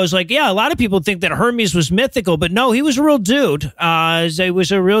 Exactly. He goes like, yeah, a lot of people think that Hermes was mythical, but no, he was a real dude. He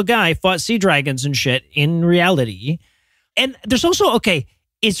was a real guy, fought sea dragons and shit in reality. And there's also, okay,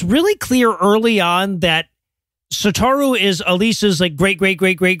 it's really clear early on that Satoru is Elisa's like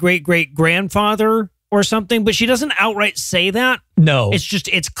great-great-great-great-great-great-grandfather or something, but she doesn't outright say that. No.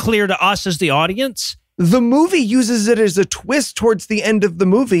 It's clear to us as the audience. The movie uses it as a twist towards the end of the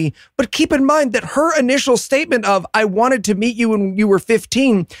movie, but keep in mind that her initial statement of, I wanted to meet you when you were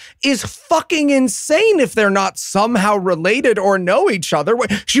 15, is fucking insane if they're not somehow related or know each other.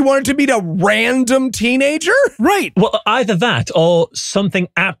 She wanted to meet a random teenager? Right. Well, either that or something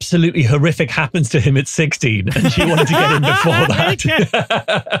absolutely horrific happens to him at 16 and she wanted to get in before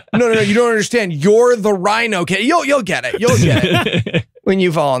that. No, you don't understand. You're the rhino kid. You'll get it. You'll get it. When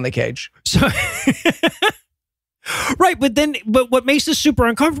you fall in the cage. So, right, but what makes this super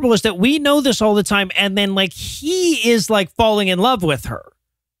uncomfortable is that we know this all the time, and then like he is like falling in love with her.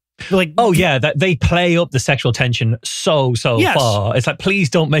 Like, oh yeah, that they play up the sexual tension so far. It's like, please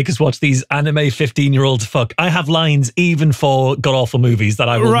don't make us watch these anime 15-year-olds fuck. I have lines even for GodAwfulMovies that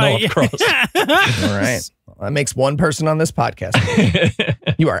I will not cross. All right. Well, that makes one person on this podcast.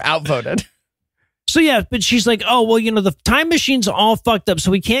 You are outvoted. So yeah, but she's like, oh, well, you know, the time machine's all fucked up,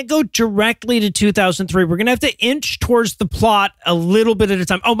 so we can't go directly to 2003. We're going to have to inch towards the plot a little bit at a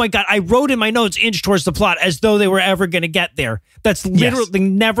time. Oh my God, I wrote in my notes, inch towards the plot, as though they were ever going to get there. That's literally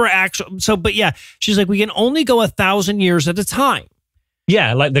never actually. So, but yeah, she's like, we can only go 1,000 years at a time.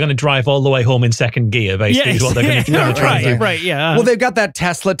 Yeah, like they're going to drive all the way home in second gear, basically, is what they're going to try and do. Right, yeah. Well, they've got that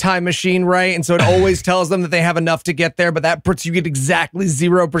Tesla time machine, right? And so it always tells them that they have enough to get there, but that puts you at exactly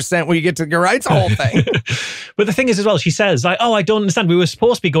 0% when you get to your right. It's a whole thing. But the thing is as well, she says, like, oh, I don't understand. We were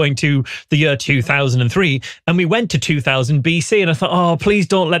supposed to be going to the year 2003, and we went to 2000 BC, and I thought, oh, please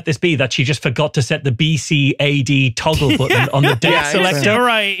don't let this be that she just forgot to set the BC AD toggle button on the date selector.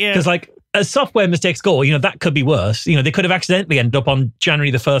 Right, yeah. Because, like, as software mistakes go, you know, that could be worse. You know, they could have accidentally ended up on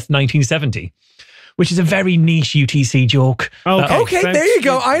January the 1st, 1970, which is a very niche UTC joke. Okay, there you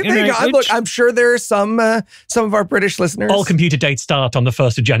go. Look, I'm sure there are some of our British listeners. All computer dates start on the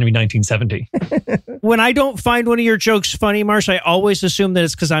 1st of January, 1970. When I don't find one of your jokes funny, Marsh, I always assume that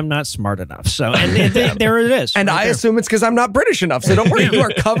it's because I'm not smart enough. So, and there it is. And I assume it's because I'm not British enough. So don't worry, you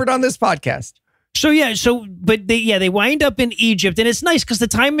are covered on this podcast. So yeah, but they wind up in Egypt, and it's nice because the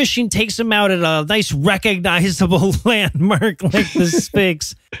time machine takes them out at a nice recognizable landmark like the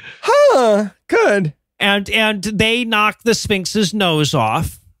Sphinx. Good. And they knock the Sphinx's nose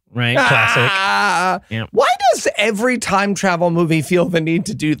off. Right, classic. Yeah. Why does every time travel movie feel the need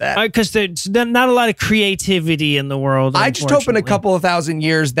to do that? Because there's not a lot of creativity in the world. I just hope in a couple of thousand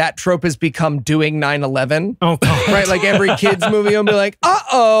years that trope has become doing 9/11. Oh, God. Right, like every kid's movie will be like,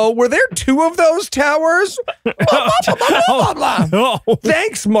 uh-oh, were there 2 of those towers? Blah, blah, blah, blah, blah. Oh.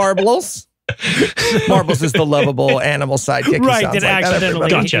 Thanks, Marbles. Marbles is the lovable animal sidekick. Right, that accidentally.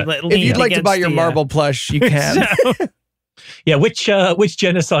 Gotcha. If you'd like to buy your marble plush, you can. Yeah, which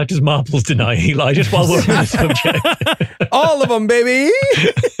genocide does Marbles deny, Eli? Just while we're on the subject. All of them, baby.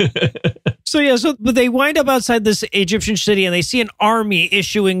 But they wind up outside this Egyptian city and they see an army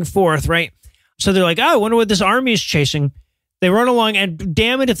issuing forth, right? So they're like, oh, I wonder what this army is chasing. They run along, and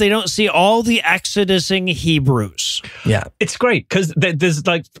damn it if they don't see all the exodusing Hebrews. Yeah, it's great because there's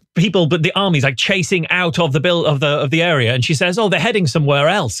like people, but the army's like chasing out of the area, and she says, "Oh, they're heading somewhere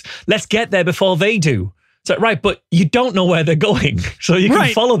else. Let's get there before they do." So right, but you don't know where they're going, so you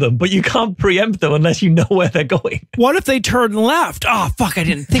can follow them, but you can't preempt them unless you know where they're going. What if they turn left? Oh, fuck! I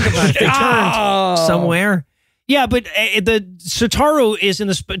didn't think about it. They turned somewhere. Yeah, but the Sitaru is in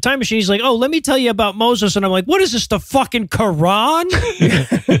the time machine. He's like, oh, let me tell you about Moses. And I'm like, what is this, the fucking Quran?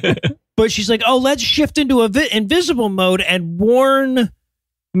 But she's like, oh, let's shift into invisible mode and warn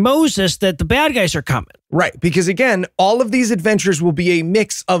Moses that the bad guys are coming. Right, because again, all of these adventures will be a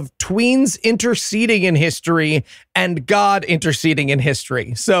mix of tweens interceding in history and God interceding in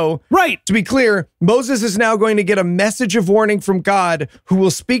history. So, to be clear, Moses is now going to get a message of warning from God, who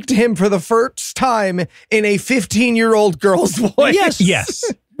will speak to him for the first time in a 15-year-old girl's voice. Yes.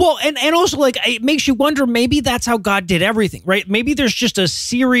 Well, and also, like, it makes you wonder, maybe that's how God did everything, right? Maybe there's just a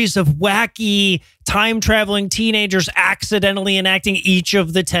series of wacky time-traveling teenagers accidentally enacting each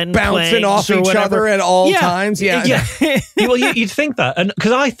of the 10 bouncing off each other at all times. Yeah. Well, you'd think that. And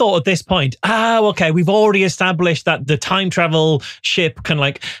because I thought at this point, okay, we've already established that the time travel ship can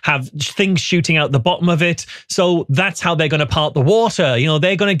like have things shooting out the bottom of it. So that's how they're going to part the water. You know,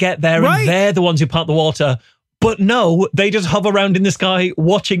 they're going to get there and they're the ones who part the water. But no, they just hover around in the sky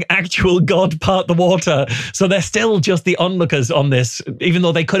watching actual God part the water. So they're still just the onlookers on this, even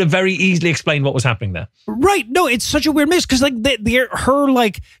though they could have very easily explained what was happening there. Right. No, it's such a weird mix because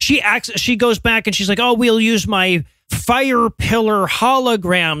like she goes back and she's like, oh, we'll use my fire pillar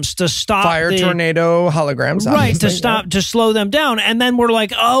holograms to stop tornado holograms. Right. To slow them down. And then we're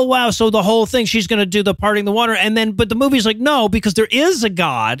like, oh, wow. So the whole thing, she's going to do the parting the water. And then, but the movie's like, no, because there is a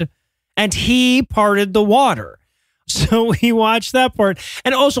God. And he parted the water. So we watched that part.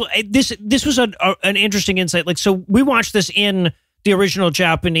 And also, this was an interesting insight. Like, so we watched this in the original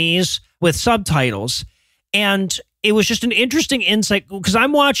Japanese with subtitles. And it was just an interesting insight because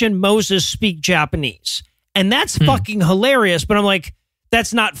I'm watching Moses speak Japanese. And that's fucking hilarious. But I'm like,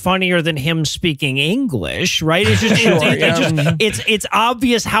 that's not funnier than him speaking English, right? It's just, it's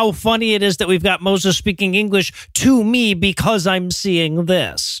obvious how funny it is that we've got Moses speaking English to me because I'm seeing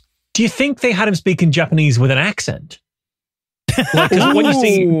this. Do you think they had him speaking Japanese with an accent? Like,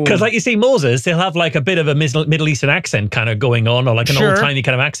 like you see Moses, he'll have like a bit of a Middle Eastern accent kind of going on, or like an old-timey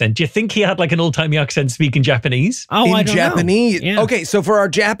kind of accent. Do you think he had like an old-timey accent speaking Japanese? Oh, I don't Japanese. know. Yeah. Okay, so for our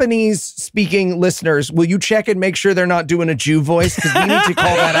Japanese-speaking listeners, will you check and make sure they're not doing a Jew voice? Because we need to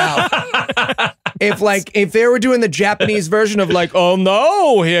call that out. If they were doing the Japanese version of like, oh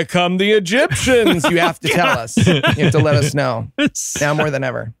no, here come the Egyptians, you have to tell us. You have to let us know. Now more than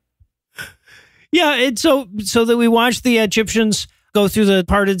ever. Yeah, and so that we watch the Egyptians go through the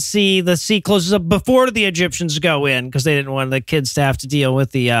parted sea. The sea closes up before the Egyptians go in because they didn't want the kids to have to deal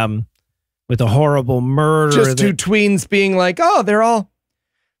with the horrible murder. Just two tweens being like, oh, they're all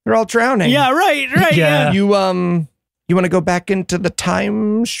drowning. Yeah, right. Yeah. You want to go back into the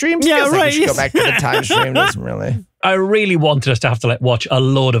time stream? Yeah, right. We should go back to the time stream. Doesn't really. I really wanted us to have to watch a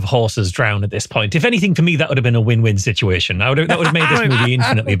load of horses drown at this point. If anything, for me, that would have been a win-win situation. That would have made this movie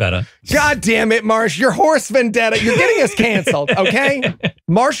infinitely better. God damn it, Marsh. Your horse vendetta. You're getting us canceled, okay?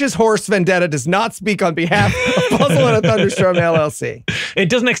 Marsh's horse vendetta does not speak on behalf of Puzzle and a Thunderstorm LLC. It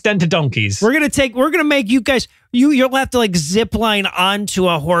doesn't extend to donkeys. We're gonna make you guys. You'll have to like zip line onto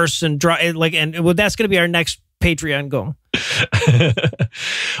a horse and drive that's gonna be our next Patreon goal.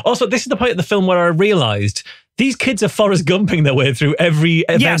 Also, this is the point of the film where I realized these kids are Forrest Gumping their way through every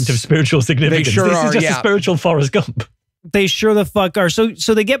event of spiritual significance. They sure this are, is just a spiritual Forrest Gump. They sure the fuck are. So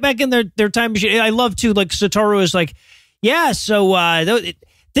they get back in their time machine. I love too, like Satoru is like, yeah, so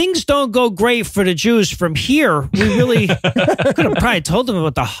things don't go great for the Jews from here. We really could have probably told them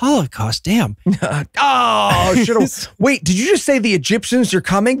about the Holocaust. Damn. Should have. Wait, did you just say the Egyptians are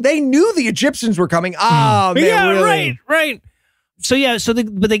coming? They knew the Egyptians were coming. Oh, man, yeah, really? right. So yeah,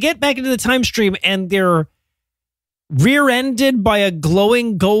 but they get back into the time stream and they're rear-ended by a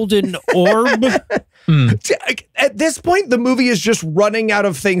glowing golden orb. At this point, the movie is just running out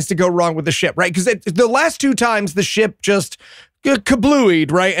of things to go wrong with the ship, right? Because the last two times the ship just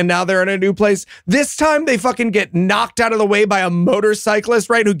kablooied, right? And now they're in a new place. This time they fucking get knocked out of the way by a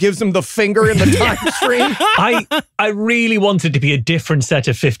motorcyclist, right? Who gives them the finger in the time stream. I really wanted to be a different set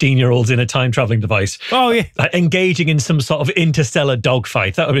of 15-year-olds in a time-traveling device. Oh, yeah. Engaging in some sort of interstellar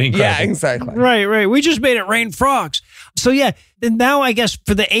dogfight. That would be incredible. Yeah, exactly. Right. We just made it rain frogs. So yeah, and now I guess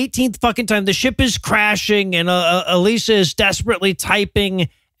for the 18th fucking time, the ship is crashing and Elisa is desperately typing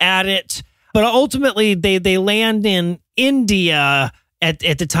at it. But ultimately, they land in India at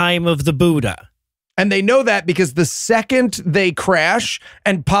the time of the Buddha. And they know that because the second they crash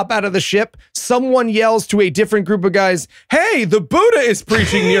and pop out of the ship, someone yells to a different group of guys, "Hey, the Buddha is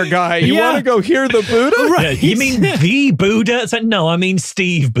preaching nearby. You want to go hear the Buddha?" Right. Yeah, you mean the Buddha? It's like, no, I mean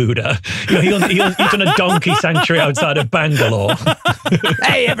Steve Buddha. He's on a donkey sanctuary outside of Bangalore.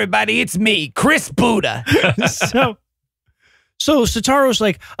 Hey, everybody, it's me, Chris Buddha. So Satoru's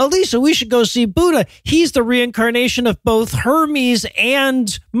like, Elisa, we should go see Buddha. He's the reincarnation of both Hermes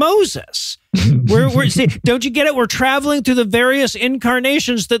and Moses. See, don't you get it? We're traveling through the various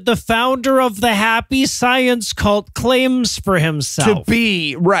incarnations that the founder of the happy science cult claims for himself. To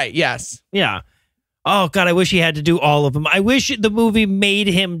be, right, yes. Yeah. Oh, God, I wish he had to do all of them. I wish the movie made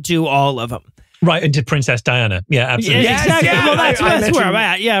him do all of them. Right, into Princess Diana. Yeah, absolutely. Yeah, exactly. Yeah, well, that's where I'm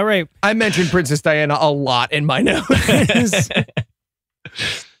at. Yeah, right. I mentioned Princess Diana a lot in my notes.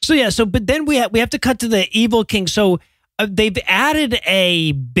 But then we have to cut to the evil king. So they've added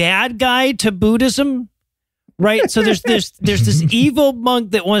a bad guy to Buddhism, right? So there's this evil monk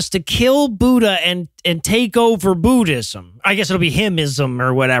that wants to kill Buddha and take over Buddhism. I guess it'll be himism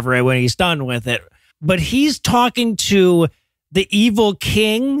or whatever when he's done with it. But he's talking to the evil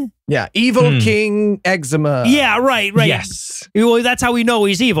king. Yeah, evil king eczema. Yeah, right. Yes. Well, that's how we know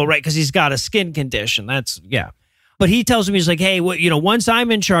he's evil, right? Because he's got a skin condition. But he tells him, he's like, hey, once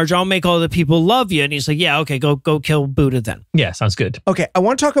I'm in charge, I'll make all the people love you. And he's like, yeah, okay, go kill Buddha then. Yeah, sounds good. Okay, I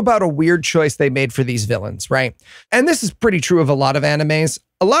want to talk about a weird choice they made for these villains, right? And this is pretty true of a lot of animes.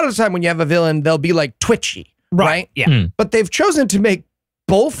 A lot of the time when you have a villain, they'll be like twitchy, right? Yeah. But they've chosen to make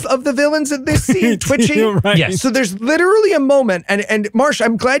both of the villains in this scene twitchy. Right. Yes. So there's literally a moment, and Marsh,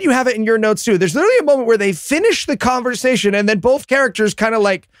 I'm glad you have it in your notes too. There's literally a moment where they finish the conversation and then both characters kind of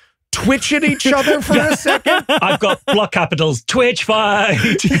like twitch at each other for a second. I've got block capitals, twitch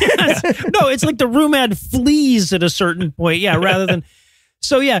fight. Yes. No, it's like the room had fleas at a certain point. Yeah, rather than...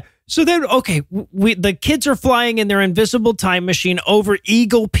 So then, okay, the kids are flying in their invisible time machine over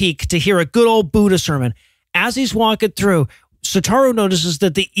Eagle Peak to hear a good old Buddha sermon. As he's walking through, Satoru notices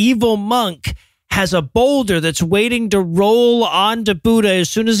that the evil monk has a boulder that's waiting to roll onto Buddha as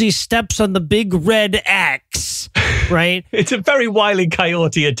soon as he steps on the big red axe, right? It's a very Wile E.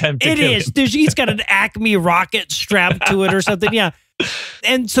 Coyote attempt to kill him. He's got an Acme rocket strapped to it or something, yeah.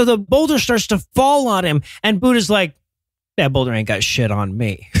 And so the boulder starts to fall on him, and Buddha's like, that boulder ain't got shit on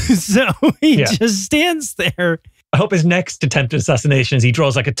me. So he just stands there. I hope his next attempt at assassination is he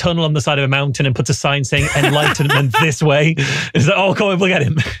draws like a tunnel on the side of a mountain and puts a sign saying enlightenment this way. Is that, oh, come on, we'll get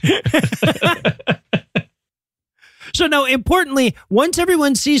him. So now, importantly, once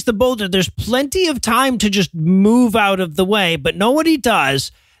everyone sees the boulder, there's plenty of time to just move out of the way, but nobody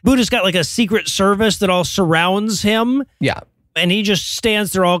does. Buddha's got like a secret service that all surrounds him. Yeah. And he just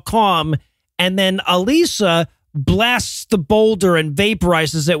stands there all calm. And then Elisa blasts the boulder and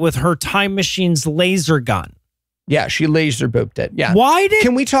vaporizes it with her time machine's laser gun. Yeah, she laser booped it. Yeah.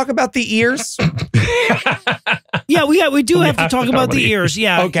 Can we talk about the ears? Yeah, we do have to talk about the ears.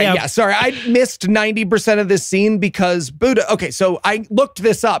 Yeah. Okay, yeah. Sorry, I missed 90% of this scene because Buddha... Okay, so I looked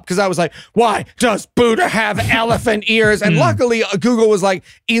this up because I was like, why does Buddha have elephant ears? And luckily, Google was like,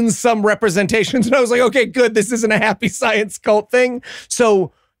 in some representations. And I was like, okay, good. This isn't a happy science cult thing.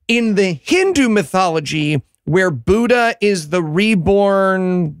 So in the Hindu mythology, where Buddha is the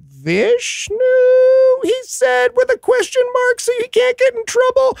reborn Vishnu, he said with a question mark so you can't get in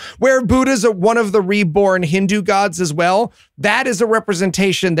trouble, where Buddha's one of the reborn Hindu gods as well, that is a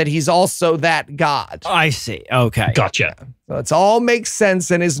representation that he's also that god. I see. Okay. Gotcha. So it all makes sense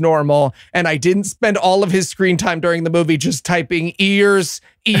and is normal, and I didn't spend all of his screen time during the movie just typing ears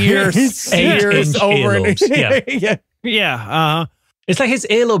over and Yeah. It's like his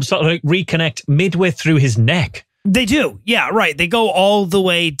earlobes sort of like reconnect midway through his neck. They do. Yeah, right. They go all the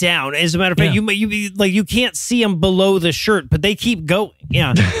way down. As a matter of fact, you can't see them below the shirt, but they keep going.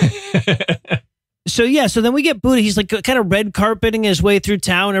 Yeah. So then we get Buddha. He's like kind of red carpeting his way through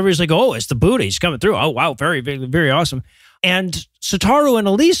town. Everybody's like, oh, it's the Buddha. He's coming through. Oh, wow. Very, very, very awesome. And Satoru and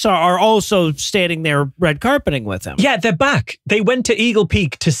Elisa are also standing there red carpeting with him. Yeah, they're back. They went to Eagle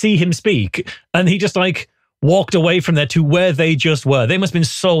Peak to see him speak, and he just like walked away from there to where they just were. They must have been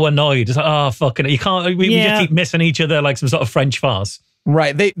so annoyed. It's like, oh, fucking, you can't, we just keep missing each other like some sort of French farce.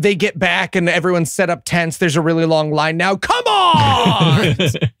 Right. They get back and everyone's set up tents. There's a really long line now. Come on!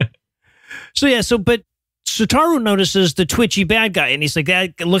 But Satoru notices the twitchy bad guy, and he's like,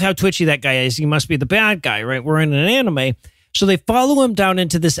 look how twitchy that guy is. He must be the bad guy, right? We're in an anime. So they follow him down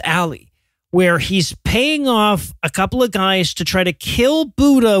into this alley where he's paying off a couple of guys to try to kill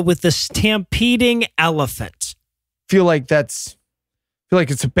Buddha with the stampeding elephant. Feel like that's feel like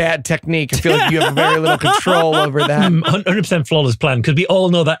it's a bad technique. I feel like you have very little control over that. 100% flawless plan, because we all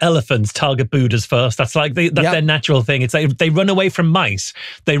know that elephants target Buddhas first. That's like that's their natural thing. It's like they run away from mice,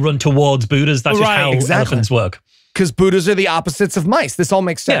 they run towards Buddhas. That's just how elephants work. Because Buddhas are the opposites of mice. This all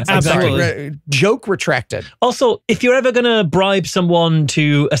makes sense. Yeah, absolutely. Joke retracted. Also, if you're ever going to bribe someone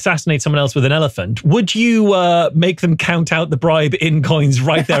to assassinate someone else with an elephant, would you make them count out the bribe in coins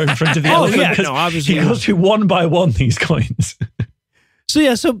right there in front of the elephant? Yeah, no, obviously. He goes through one by one these coins. So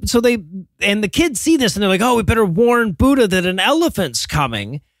yeah, so they, and the kids see this and they're like, oh, we better warn Buddha that an elephant's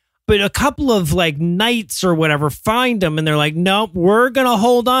coming. But a couple of like knights or whatever find him and they're like, nope, we're going to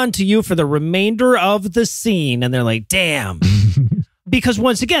hold on to you for the remainder of the scene. And they're like, damn. Because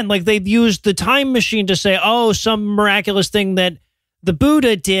once again, like they've used the time machine to say, oh, some miraculous thing that the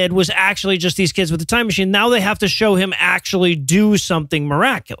Buddha did was actually just these kids with the time machine. Now they have to show him actually do something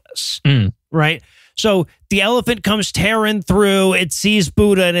miraculous. Right? So the elephant comes tearing through, it sees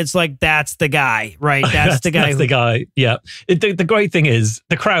Buddha, and it's like, that's the guy, right? That's the guy. That's the guy, yeah. The great thing is,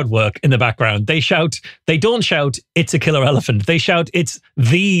 the crowd work in the background. They shout, they don't shout, it's a killer elephant. They shout, it's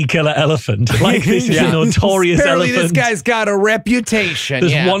the killer elephant. Like, this is a notorious Apparently elephant. This guy's got a reputation.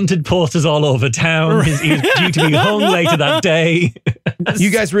 There's wanted posters all over town. He's due to be hung later that day. You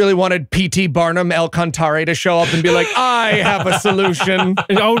guys really wanted P.T. Barnum, El Cantare, to show up and be like, I have a solution.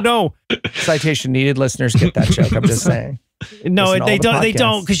 Oh, no. Citation needed. Listeners get that joke. I'm just saying. No, they don't. They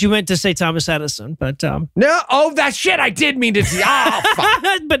don't, because you meant to say Thomas Edison, but no. Oh, that shit! I did mean to say. Oh,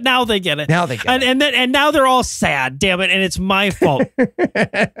 fuck. But now they get it. Now they get it. And now they're all sad. Damn it! And it's my fault.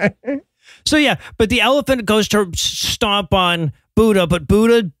 So yeah, but the elephant goes to stomp on Buddha, but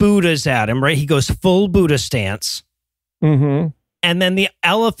Buddha's at him. Right? He goes full Buddha stance. And then the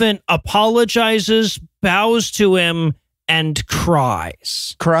elephant apologizes, bows to him, and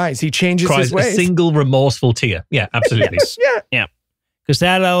cries. He changes his ways. A single remorseful tear. Yeah, absolutely. Yeah. Because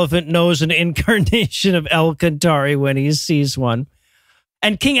that elephant knows an incarnation of El Cantare when he sees one.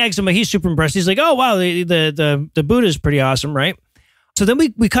 And King Eczema, he's super impressed. He's like, oh, wow, the Buddha's pretty awesome, right? So then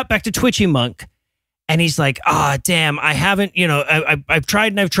we cut back to Twitchy Monk. And he's like, damn, I haven't, I've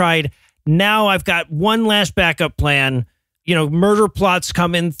tried and I've tried. Now I've got one last backup plan. Murder plots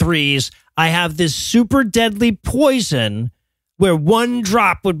come in threes. I have this super deadly poison where one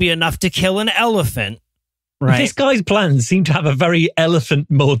drop would be enough to kill an elephant. Right. This guy's plans seem to have a very elephant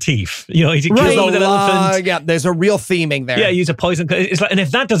motif. He kills with an elephant. Yeah, there's a real theming there. Yeah, use a poison. It's like, and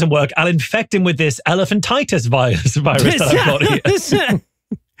if that doesn't work, I'll infect him with this elephantitis virus that I've got here.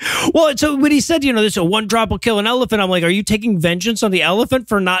 Well, so when he said, this one drop will kill an elephant, I'm like, are you taking vengeance on the elephant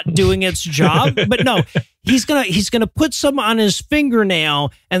for not doing its job? But no, he's gonna put some on his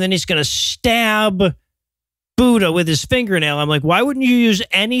fingernail and then he's gonna stab Buddha with his fingernail. I'm like, why wouldn't you use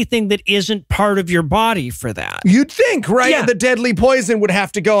anything that isn't part of your body for that? You'd think, right? Yeah. The deadly poison would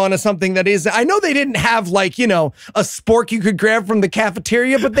have to go onto something that is. I know they didn't have a spork you could grab from the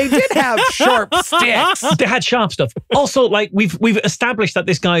cafeteria, but they did have sharp sticks. They had sharp stuff. Also, like we've established that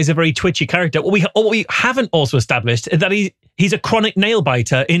this guy is a very twitchy character. What we haven't also established is that he's a chronic nail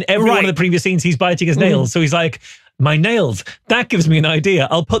biter. In every one of the previous scenes, he's biting his nails. So he's like, my nails, that gives me an idea.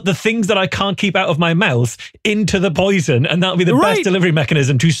 I'll put the things that I can't keep out of my mouth into the poison, and that'll be the best delivery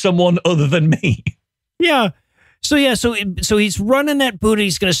mechanism to someone other than me. Yeah. So he's running at Buddha.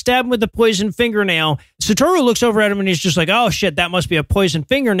 He's going to stab him with the poison fingernail. Satoru looks over at him and he's just like, oh shit, that must be a poison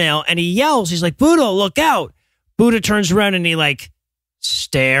fingernail. And he yells, he's like, Buddha, look out. Buddha turns around and he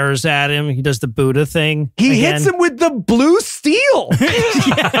stares at him. He does the Buddha thing. He hits him with the blue steel.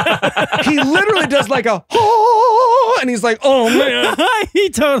 He literally does and he's like, oh man. He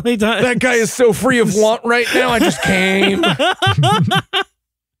totally does. That guy is so free of want right now. I just came.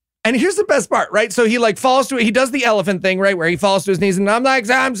 And here's the best part, right? So he falls to it. He does the elephant thing, right? Where he falls to his knees and I'm like,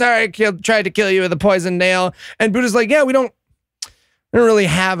 I'm sorry, I tried to kill you with a poison nail. And Buddha's like, yeah, we don't really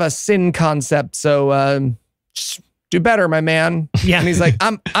have a sin concept. So just do better, my man. Yeah. And he's like,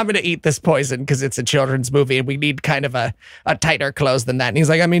 I'm going to eat this poison because it's a children's movie and we need kind of a tighter close than that. And he's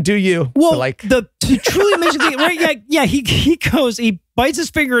like, I mean, do you? Well, the truly amazing thing, right? Yeah, he bites his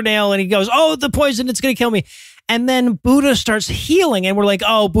fingernail and he goes, oh, the poison, it's going to kill me. And then Buddha starts healing and we're like,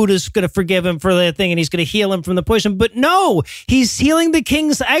 oh, Buddha's going to forgive him for the thing and he's going to heal him from the poison. But no, he's healing the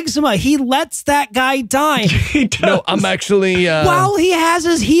king's eczema. He lets that guy die. No, I'm actually... while he has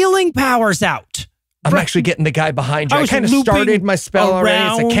his healing powers out. I'm actually getting the guy behind you. I kind of started my spell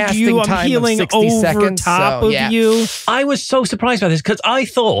already. It's a casting time of 60 seconds. Top of you. I was so surprised by this because I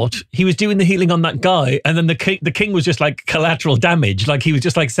thought he was doing the healing on that guy and then the king was just like collateral damage. Like he was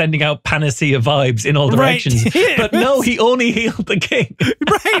just like sending out panacea vibes in all directions. Right. But no, he only healed the king.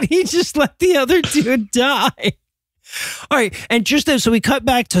 Right. He just let the other dude die. All right, and just then, so we cut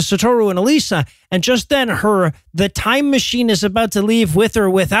back to Satoru and Elisa, and just then the time machine is about to leave with or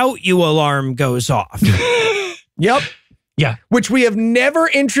without you alarm goes off. Yep. Yeah. Which we have never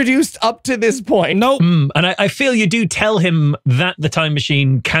introduced up to this point. Nope. And I feel you do tell him that the time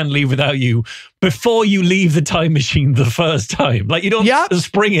machine can leave without you before you leave the time machine the first time. Like, you don't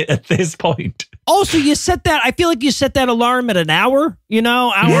spring it at this point. Also, you set that, I feel like you set that alarm at an hour,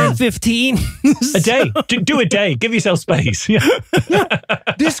 hour and 15. A day. Do a day. Give yourself space. Yeah.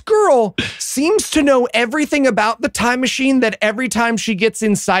 This girl seems to know everything about the time machine that every time she gets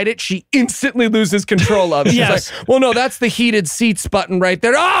inside it, she instantly loses control of. She's like, well, no, that's the heated seats button right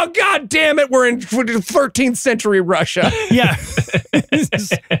there. Oh, God damn it. We're in 13th century Russia. Yeah.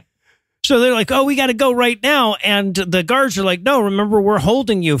 So they're like, oh, we got to go right now. And the guards are like, no, remember, we're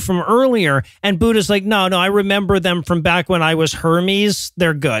holding you from earlier. And Buddha's like, no, I remember them from back when I was Hermes.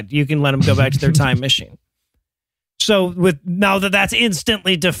 They're good. You can let them go back to their time machine. So now that's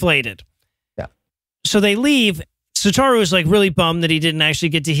instantly deflated. Yeah. So they leave. Satoru is like really bummed that he didn't actually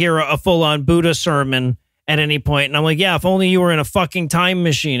get to hear a full-on Buddha sermon at any point. And I'm like, yeah, if only you were in a fucking time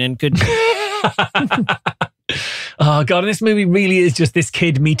machine and could... Oh, God, this movie really is just this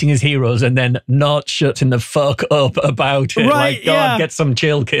kid meeting his heroes and then not shutting the fuck up about it. Right, like, God, get some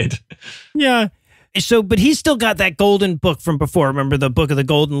chill, kid. Yeah. So, but he's still got that golden book from before. Remember the Book of the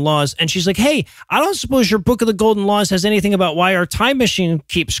Golden Laws? And she's like, hey, I don't suppose your Book of the Golden Laws has anything about why our time machine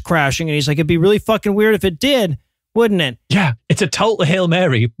keeps crashing. And he's like, it'd be really fucking weird if it did, wouldn't it? Yeah, it's a total Hail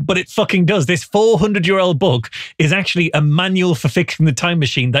Mary, but it fucking does. This 400-year-old book is actually a manual for fixing the time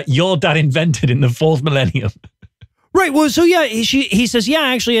machine that your dad invented in the 4th millennium. Right. Well, so yeah, he says, yeah,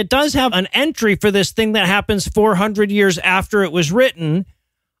 actually, it does have an entry for this thing that happens 400 years after it was written.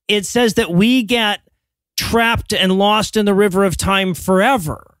 It says that we get trapped and lost in the river of time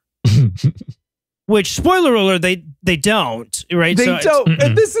forever. Which, spoiler alert, they don't, right? They don't.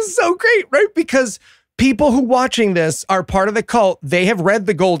 And this is so great, right? Because people who watching this are part of the cult. They have read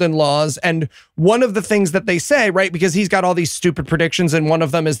the Golden Laws. And one of the things that they say, right, because he's got all these stupid predictions, and one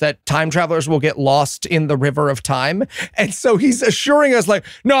of them is that time travelers will get lost in the river of time. And so he's assuring us, like,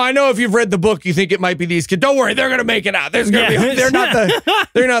 no, I know if you've read the book, you think it might be these kids. Don't worry, they're going to make it out. They're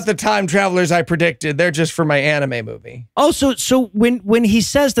not the time travelers I predicted. They're just for my anime movie. Oh, so when he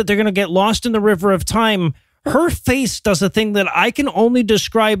says that they're going to get lost in the river of time, her face does a thing that I can only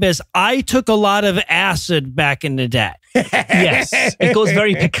describe as I took a lot of acid back in the day. Yes. It goes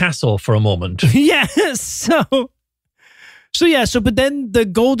very Picasso for a moment. Yes. But then the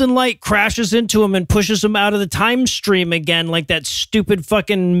golden light crashes into him and pushes him out of the time stream again, like that stupid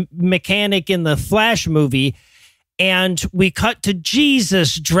fucking mechanic in the Flash movie. And we cut to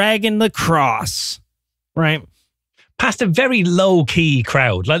Jesus dragging the cross, right? Past a very low-key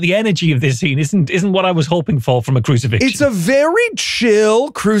crowd. Like, the energy of this scene isn't what I was hoping for from a crucifixion. It's a very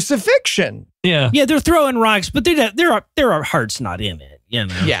chill crucifixion. Yeah. Yeah, they're throwing rocks, but their heart's not in it, you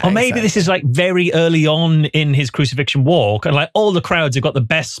know? Yeah, or maybe this is like very early on in his crucifixion walk, and like all the crowds have got the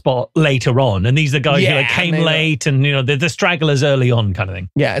best spot later on, and these are guys who like came late, and the stragglers early on kind of thing.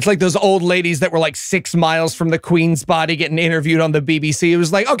 Yeah, it's like those old ladies that were like 6 miles from the Queen's body getting interviewed on the BBC. It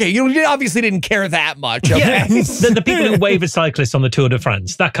was like, okay, you obviously didn't care that much. Okay? Yeah. the people who wave at cyclists on the Tour de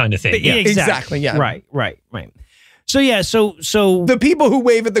France, that kind of thing. Yeah, exactly. Yeah, right. So yeah, so the people who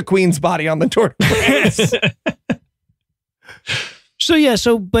wave at the Queen's body on the Tour de France.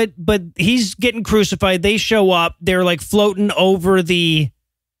 But he's getting crucified. They show up. They're like floating over the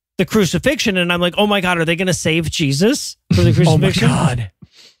crucifixion, and I'm like, oh my God, are they going to save Jesus for the crucifixion? Oh my God.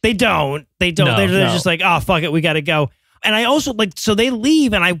 They don't. They're just like, oh, fuck it, we got to go. And I also so they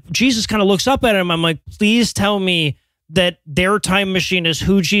leave, and Jesus kind of looks up at him. I'm like, please tell me that their time machine is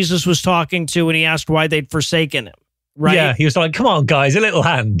who Jesus was talking to when he asked why they'd forsaken him. Right? Yeah, he was like, come on, guys, a little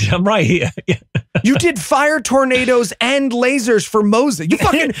hand. I'm right here. You did fire tornadoes and lasers for Moses.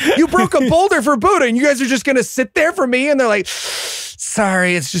 You broke a boulder for Buddha, and you guys are just going to sit there for me? And they're like,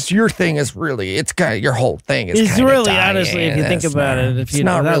 sorry, it's just your thing is really, it's kind of, your whole thing is it's really, dying. Honestly, if you think about it, if it's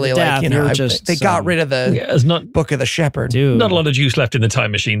not really like, they got rid of the Book of the Shepherd. Dude. Not a lot of juice left in the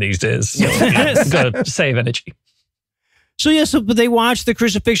time machine these days. So, got to save energy. But they watch the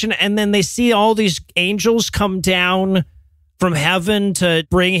crucifixion, and then they see all these angels come down from heaven to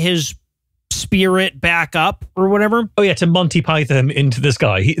bring his spirit back up or whatever. Oh yeah, to Monty Python into the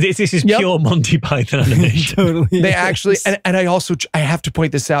sky. This is pure Monty Python animation. Totally. They actually, and I have to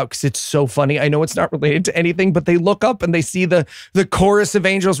point this out because it's so funny. I know it's not related to anything, but they look up and they see the chorus of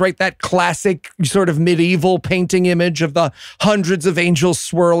angels, right? That classic sort of medieval painting image of the hundreds of angels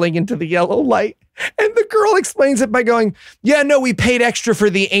swirling into the yellow light. And the girl explains it by going, yeah, no, we paid extra for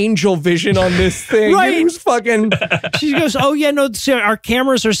the angel vision on this thing. Right. It was fucking... She goes, oh, yeah, no, so our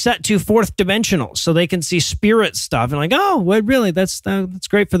cameras are set to fourth dimensional, so they can see spirit stuff. And like, oh, well, really? That's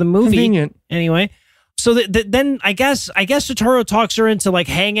great for the movie. Convenient. Anyway, so then I guess Satoru talks her into like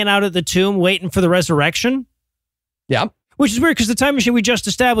hanging out at the tomb waiting for the resurrection. Yeah. Which is weird because the time machine we just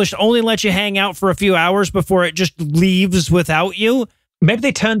established only lets you hang out for a few hours before it just leaves without you. Maybe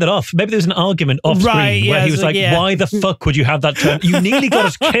they turned it off. Maybe there was an argument off screen where he was like, why the fuck would you have that turn? You nearly got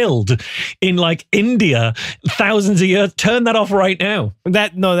us killed in like India thousands of years. Turn that off right now.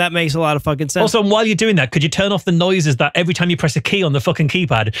 That makes a lot of fucking sense. Also, while you're doing that, could you turn off the noises that every time you press a key on the fucking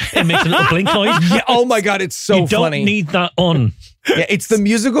keypad, it makes a little blink noise? Yeah. Oh my God, it's so funny. You don't need that on. Yeah, it's the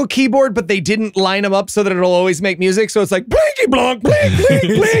musical keyboard, but they didn't line them up so that it'll always make music. So it's like blinky blonk, blink, blink,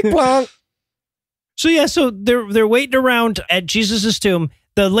 blink, blonk. So yeah, so they're waiting around at Jesus's tomb.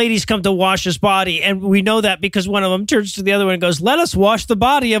 The ladies come to wash his body, and we know that because one of them turns to the other one and goes, "Let us wash the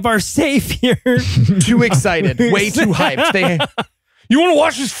body of our Savior." Too excited, way too hyped. You want to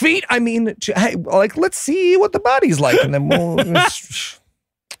wash his feet? I mean, hey, like, let's see what the body's like, and then we'll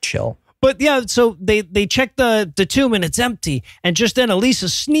chill. But yeah, so they check the tomb and it's empty, and just then Elisa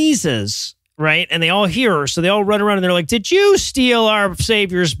sneezes, right? And they all hear her, so they all run around and they're like, "Did you steal our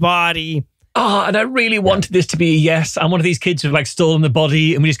Savior's body?" Oh, and I really wanted this to be a yes. I'm one of these kids who've like stolen the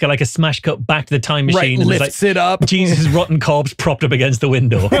body, and we just get like a smash cut back to the time machine. Right, and lifts like, it up. Jesus' rotten corpse propped up against the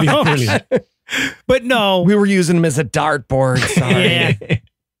window. Brilliant. But no. We were using him as a dartboard. Sorry. Yeah.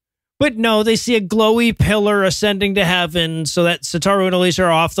 But no, they see a glowy pillar ascending to heaven, so that Satoru and Elisa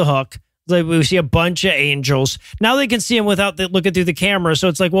are off the hook. Like, we see a bunch of angels. Now they can see him without looking through the camera. So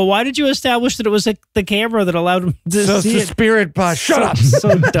it's like, well, why did you establish that it was the camera that allowed him to see the it? Spirit bus. Shut up.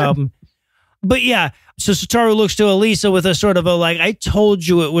 So dumb. But yeah, so Satoru looks to Elisa with a sort of a like, I told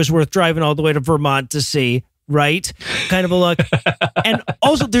you it was worth driving all the way to Vermont to see, right? Kind of a look. And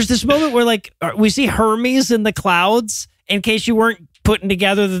also there's this moment where like we see Hermes in the clouds, in case you weren't putting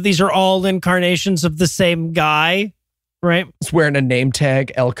together that these are all incarnations of the same guy, right? It's wearing a name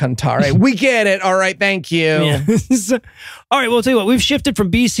tag, El Cantare. We get it. All right, thank you. Yeah. All right, well, I'll tell you what, we've shifted from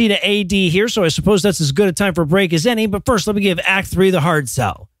BC to AD here, so I suppose that's as good a time for a break as any. But first, let me give Act 3 the hard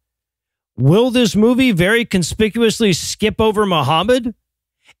sell. Will this movie very conspicuously skip over Muhammad?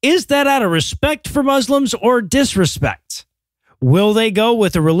 Is that out of respect for Muslims or disrespect? Will they go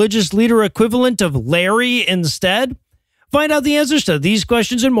with a religious leader equivalent of Larry instead? Find out the answers to these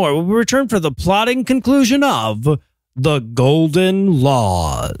questions and more when we return for the plotting conclusion of The Golden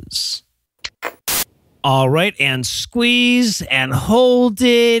Laws. All right, and squeeze and hold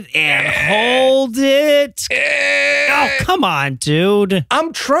it and hold it. Oh, come on, dude.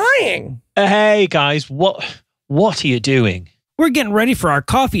 I'm trying. Hey, guys, what are you doing? We're getting ready for our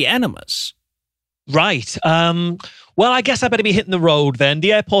coffee enemas. Right. Well, I guess I better be hitting the road then.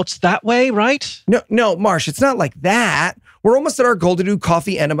 The airport's that way, right? No, Marsh, it's not like that. We're almost at our goal to do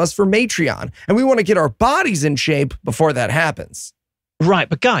coffee enemas for Matreon, and we want to get our bodies in shape before that happens. Right,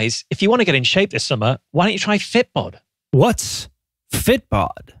 but guys, if you want to get in shape this summer, why don't you try Fitbod? What's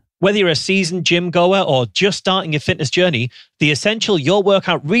Fitbod? Whether you're a seasoned gym goer or just starting your fitness journey, the essential your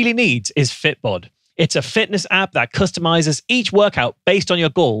workout really needs is Fitbod. It's a fitness app that customizes each workout based on your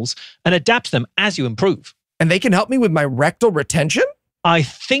goals and adapts them as you improve. And they can help me with my rectal retention? I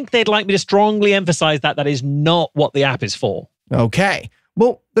think they'd like me to strongly emphasize that is not what the app is for. Okay.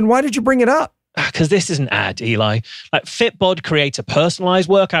 Well, then why did you bring it up? Because this is an ad, Eli. Like, Fitbod creates a personalized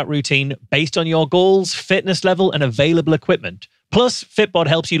workout routine based on your goals, fitness level, and available equipment. Plus, Fitbod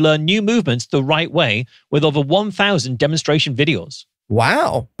helps you learn new movements the right way with over 1,000 demonstration videos.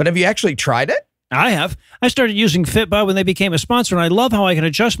 Wow. But have you actually tried it? I have. I started using Fitbod when they became a sponsor, and I love how I can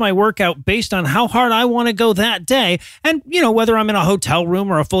adjust my workout based on how hard I want to go that day and, whether I'm in a hotel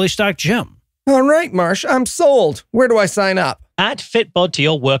room or a fully stocked gym. All right, Marsh, I'm sold. Where do I sign up? Add Fitbod to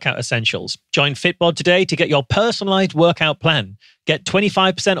your workout essentials. Join Fitbod today to get your personalized workout plan. Get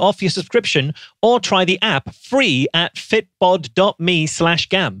 25% off your subscription or try the app free at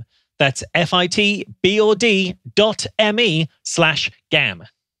fitbod.me/gam. That's fitbod.me/gam.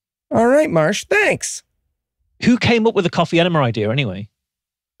 All right, Marsh, thanks. Who came up with the coffee enema idea anyway?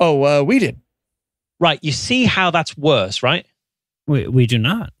 Oh, we did. Right, you see how that's worse, right? We do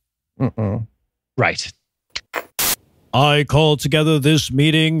not. Right. I call together this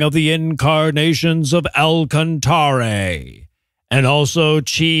meeting of the incarnations of El Cantare and also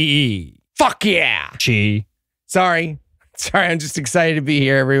Chi. Fuck yeah. Chi. Sorry. Sorry, I'm just excited to be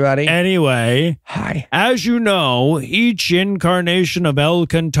here, everybody. Anyway, hi. As you know, each incarnation of El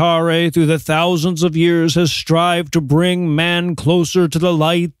Cantare through the thousands of years has strived to bring man closer to the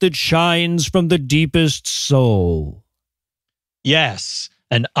light that shines from the deepest soul. Yes,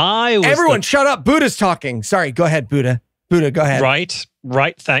 and I was... Everyone, shut up. Buddha's talking. Sorry, go ahead, Buddha. Buddha, go ahead.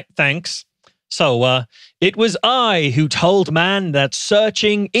 Right. Thanks. So, it was I who told man that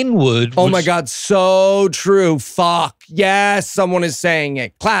searching inward... Oh my God, so true. Fuck. Yes, someone is saying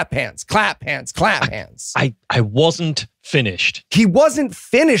it. Clap hands, clap hands, clap hands. I wasn't finished. He wasn't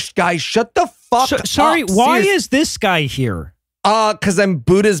finished, guys. Shut the fuck up. Sorry, why is this guy here? Because I'm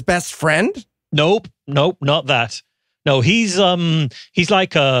Buddha's best friend? Nope, not that. No, he's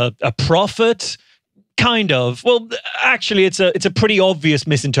like a prophet, kind of. Well, actually, it's a pretty obvious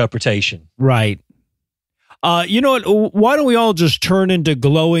misinterpretation. Right. You know what? Why don't we all just turn into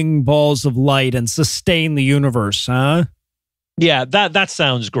glowing balls of light and sustain the universe, huh? Yeah, that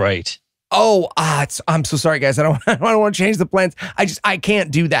sounds great. Oh, I'm so sorry, guys. I don't want to change the plans. I can't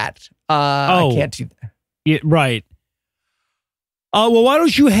do that. I can't do that. Yeah, right. Well, why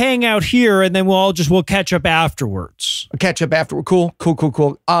don't you hang out here and then we'll catch up afterwards. We'll catch up afterward. Cool.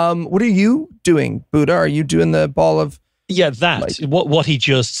 What are you doing, Buddha? Are you doing the ball of... Yeah, that. What he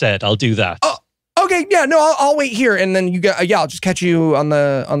just said. I'll do that. Oh, okay. Yeah, no, I'll wait here. And then you got, I'll just catch you on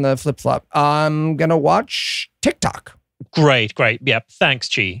the flip-flop. I'm going to watch TikTok. Great. Yep. Thanks,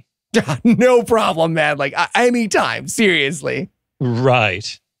 Chi. No problem, man. Like, anytime. Seriously.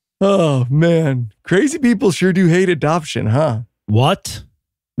 Right. Oh, man. Crazy people sure do hate adoption, huh? What?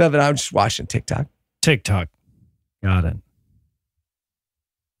 Nothing. I'm just watching TikTok. TikTok. Got it.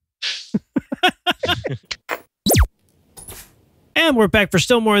 And we're back for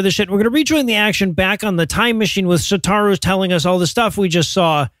still more of this shit. We're going to rejoin the action back on the time machine with Shitaru telling us all the stuff we just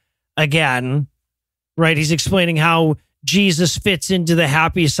saw again. Right? He's explaining how Jesus fits into the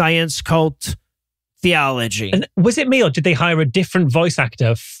happy science cult theology. And was it me, or did they hire a different voice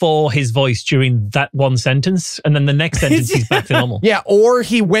actor for his voice during that one sentence? And then the next sentence, he's back to normal. Yeah, or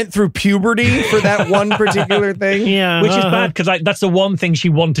he went through puberty for that one particular thing. Yeah. Which is bad, because that's the one thing she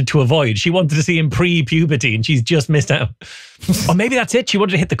wanted to avoid. She wanted to see him pre-puberty, and she's just missed out. Or maybe that's it. She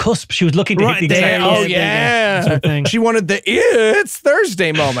wanted to hit the cusp. She was looking to hit the exact Oh, yeah. She wanted the it's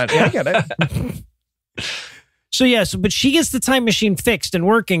Thursday moment. Yeah, I get it. So yes, but she gets the time machine fixed and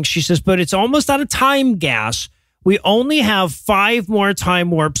working. She says, but it's almost out of time gas. We only have 5 more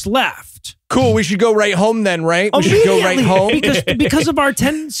time warps left. Cool. We should go right home then, right? We should go right home. because of our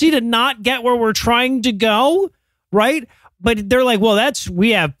tendency to not get where we're trying to go, right? But they're like, well, we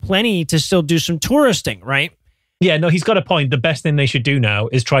have plenty to still do some touristing, right? Yeah, no, he's got a point. The best thing they should do now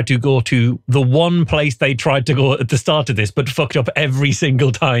is try to go to the one place they tried to go at the start of this, but fucked up every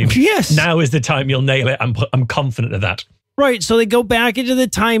single time. Yes. Now is the time you'll nail it. I'm confident of that. Right. So they go back into the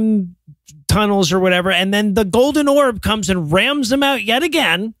time tunnels or whatever, and then the golden orb comes and rams them out yet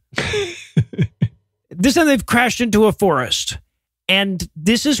again. This time they've crashed into a forest. And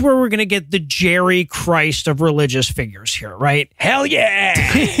this is where we're going to get the Jerry Christ of religious figures here, right? Hell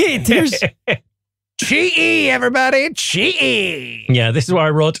yeah. There's... Chi-E, everybody. Chi-E. Yeah, this is where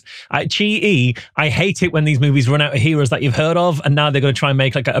I wrote, Chi-E, I hate it when these movies run out of heroes that you've heard of, and now they're going to try and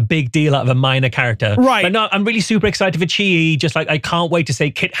make like a big deal out of a minor character. Right. But no, I'm really super excited for Chi-E, just like I can't wait to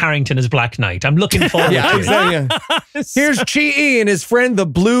say Kit Harington as Black Knight. I'm looking forward to it. Exactly. Here's Chi-E and his friend, the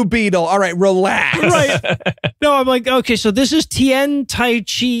Blue Beetle. All right, relax. Right. No, I'm like, okay, so this is Tien Tai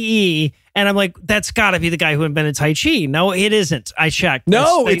Chi-E, and I'm like, that's got to be the guy who invented Tai Chi. No, it isn't. I checked.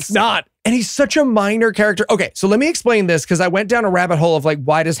 No, it's not. And he's such a minor character. Okay, so let me explain this, because I went down a rabbit hole of like,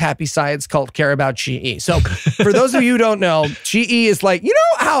 why does Happy Science Cult care about Chi-E? So for those of you who don't know, Chi-E is like, you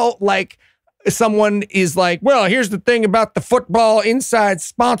know how like someone is like, well, here's the thing about the football inside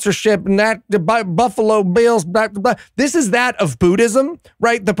sponsorship and that the Buffalo Bills, blah, blah, blah. This is that of Buddhism,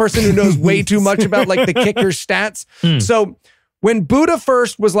 right? The person who knows way too much about like the kicker's stats. So when Buddha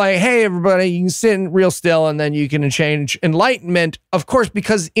first was like, hey, everybody, you can sit real still and then you can change enlightenment, of course,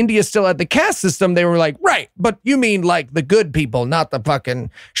 because India still had the caste system, they were like, right, but you mean like the good people, not the fucking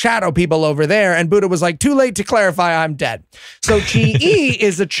shadow people over there. And Buddha was like, too late to clarify, I'm dead. So Chi-E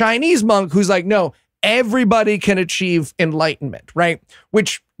is a Chinese monk who's like, no, everybody can achieve enlightenment, right?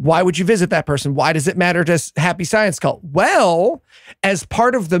 Which Why would you visit that person? Why does it matter to Happy Science Cult? Well, as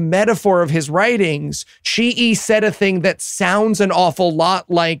part of the metaphor of his writings, Chi-E said a thing that sounds an awful lot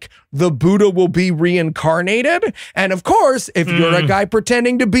like the Buddha will be reincarnated. And of course, if you're a guy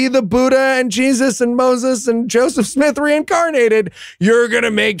pretending to be the Buddha and Jesus and Moses and Joseph Smith reincarnated, you're going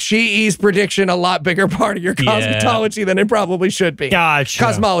to make Chi-E's prediction a lot bigger part of your cosmetology than it probably should be. Gotcha.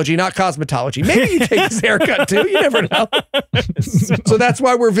 Cosmology, not cosmetology. Maybe you take his haircut too. You never know. So that's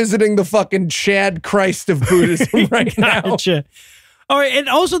why we're visiting the fucking Chad Christ of Buddhism right now. Gotcha. All right, and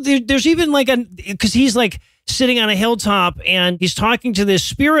also there's even like because he's like sitting on a hilltop and he's talking to this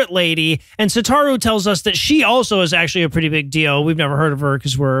spirit lady, and Satoru tells us that she also is actually a pretty big deal. We've never heard of her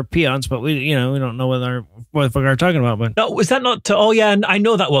because we're peons, but we don't know what the fuck we're talking about. But no, was that not? Oh yeah, and I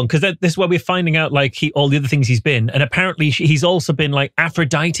know that one because this is where we're finding out like all the other things he's been, and apparently he's also been like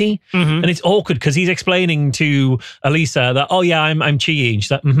Aphrodite, and it's awkward because he's explaining to Elisa that I'm Chi-E, and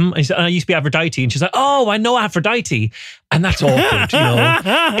she's like he said, I used to be Aphrodite, and she's like, oh, I know Aphrodite. And that's awkward,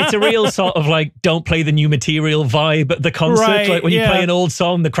 It's a real sort of like don't play the new material vibe at the concert. Right, like when you play an old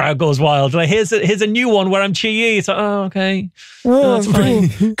song, the crowd goes wild. Like here's a new one where I'm Chi-E. It's like, oh, okay. Oh, that's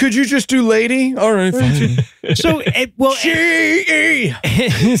fine. Could you just do lady? All right, fine. So, Chi-E!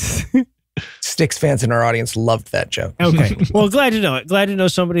 Styx fans in our audience loved that joke. Okay. Well, glad to know it. Glad to know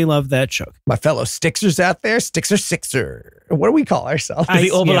somebody loved that joke. My fellow Styxers out there, Styxer Sixer. What do we call ourselves? Does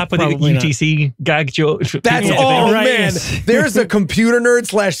it overlap with the UTC gag joke? That's man. There's a computer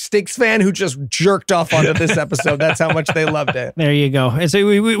nerd / Styx fan who just jerked off onto this episode. That's how much they loved it. There you go. And so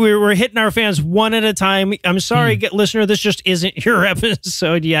we're hitting our fans one at a time. I'm sorry, listener, this just isn't your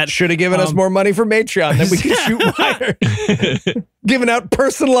episode yet. Should have given us more money for Patreon, then we can shoot wider. Giving out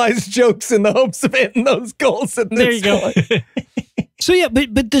personalized jokes in the hopes of hitting those goals. There you go. So yeah,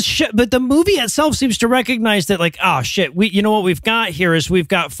 but the movie itself seems to recognize that, like, oh shit, you know what we've got here is we've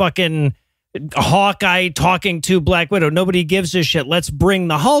got fucking Hawkeye talking to Black Widow. Nobody gives a shit. Let's bring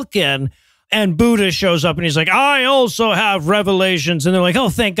the Hulk in. And Buddha shows up and he's like, I also have revelations. And they're like, oh,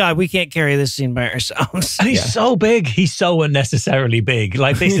 thank God, we can't carry this scene by ourselves. And he's so big. He's so unnecessarily big.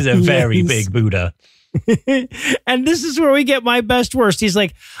 Like, this is a very big Buddha. And this is where we get my best worst. He's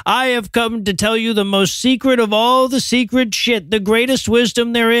like, I have come to tell you the most secret of all the secret shit, the greatest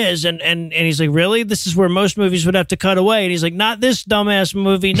wisdom there is. And he's like, really? This is where most movies would have to cut away. And he's like, not this dumbass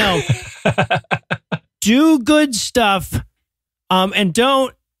movie. No. Do good stuff and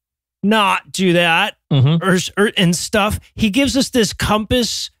don't not do that and stuff. He gives us this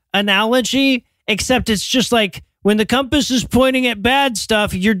compass analogy, except it's just like when the compass is pointing at bad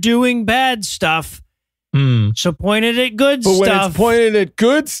stuff, you're doing bad stuff. So point it at good stuff. But when it's pointed at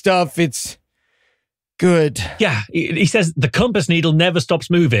good stuff, it's good. Yeah, he says the compass needle never stops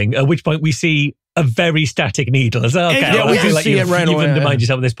moving, at which point we see a very static needle. It's like, okay, we can see it right away. You've undermined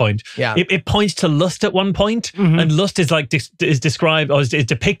yourself at this point. Yeah. It points to lust at one point, and lust is like is described or is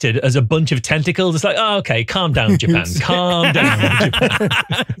depicted as a bunch of tentacles. It's like, oh, okay, calm down, Japan. Calm down, Japan.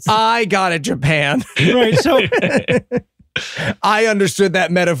 I got it, Japan. Right, so I understood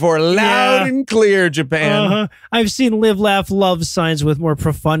that metaphor loud and clear, Japan. I've seen live, laugh, love signs with more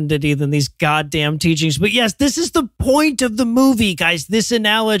profundity than these goddamn teachings. But yes, this is the point of the movie, guys. This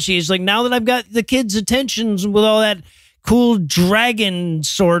analogy is like, now that I've got the kids' attentions with all that cool dragon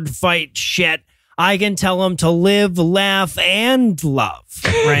sword fight shit, I can tell them to live, laugh, and love.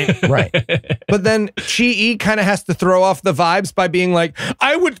 Right? Right. But then Chi-E kind of has to throw off the vibes by being like,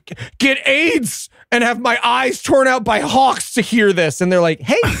 I would get AIDS and have my eyes torn out by hawks to hear this. And they're like,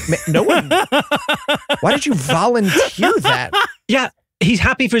 hey, no one. Why did you volunteer that? Yeah. He's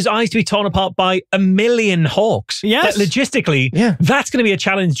happy for his eyes to be torn apart by 1 million hawks. Yes. Logistically, that's going to be a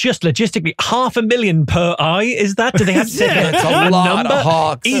challenge just logistically. 500,000 per eye, is that? Do they have to say that's a lot of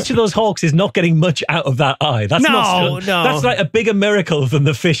hawks. Each of those hawks is not getting much out of that eye. That's no. That's like a bigger miracle than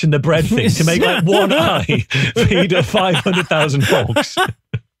the fish and the bread thing to make like one eye feed 500,000 hawks.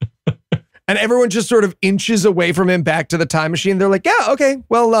 And everyone just sort of inches away from him back to the time machine. They're like, yeah, okay.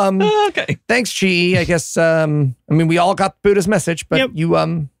 Well, okay. Thanks, Chi. I guess, I mean, we all got Buddha's message, but you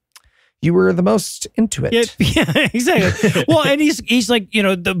were the most into it. Yeah, exactly. Well, and he's like, you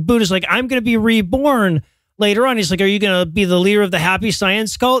know, the Buddha's like, I'm going to be reborn later on. He's like, are you going to be the leader of the Happy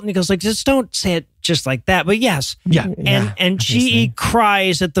Science Cult? And he goes like, just don't say it just like that. But yes. Yeah. And Chi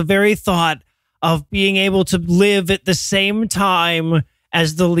cries at the very thought of being able to live at the same time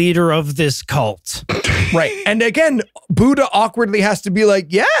as the leader of this cult. Right. And again, Buddha awkwardly has to be like,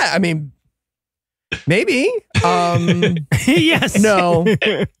 yeah, I mean, maybe. Yes. No.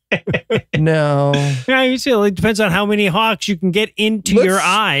 No. Yeah, you see, it depends on how many hawks you can get into your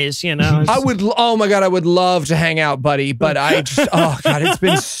eyes, you know. Oh my God, I would love to hang out, buddy. But I just, oh God, it's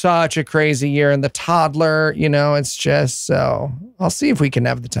been such a crazy year. And the toddler, you know, it's just so. I'll see if we can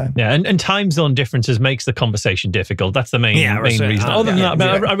have the time. Yeah, and time zone differences makes the conversation difficult. That's the main reason. Other than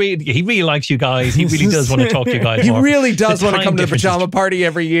that, he really likes you guys. He really does want to talk to you guys more. He really does want to come to the pajama party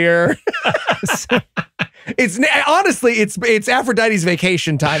every year. It's honestly, it's Aphrodite's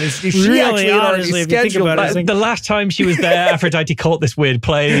vacation time. She really, actually honestly, already scheduled. The last time she was there, Aphrodite caught this weird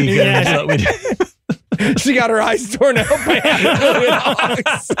plague. She got her eyes torn out by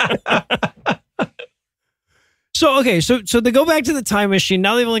hawks. So, okay, so they go back to the time machine.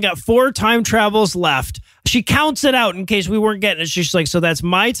 Now they've only got 4 time travels left. She counts it out in case we weren't getting it. She's like, so that's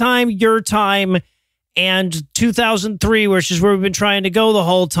my time, your time, and 2003, which is where we've been trying to go the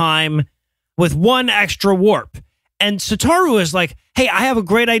whole time, with 1 extra warp. And Satoru is like, hey, I have a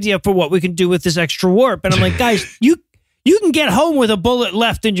great idea for what we can do with this extra warp. And I'm like, guys, you can get home with a bullet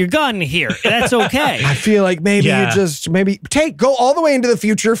left in your gun here. That's okay. I feel like maybe you just go all the way into the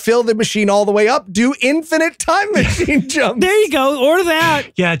future, fill the machine all the way up, do infinite time machine jumps. There you go. Order that.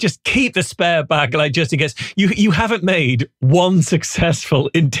 Yeah, just keep the spare back, like just in case. You haven't made 1 successful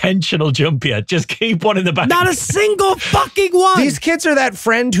intentional jump yet. Just keep one in the back. Not a single fucking one. These kids are that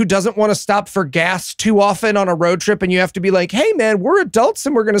friend who doesn't want to stop for gas too often on a road trip, and you have to be like, hey man, we're adults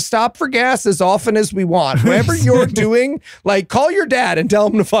and we're going to stop for gas as often as we want. Whatever you're doing, like, call your dad and tell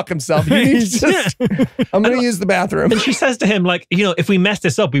him to fuck himself. You need to just, I'm going to use the bathroom. And she says to him, like, you know, if we mess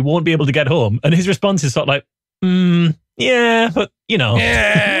this up, we won't be able to get home. And his response is sort of like, yeah, but, you know.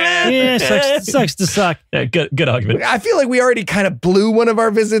 Yeah, sucks to suck. Yeah, good argument. I feel like we already kind of blew one of our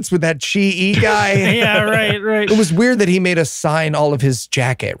visits with that Chi-E guy. Yeah, right. It was weird that he made us sign all of his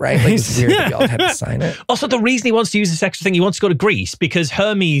jacket, right? Like, it's weird that we all had to sign it. Also, the reason he wants to use this extra thing, he wants to go to Greece because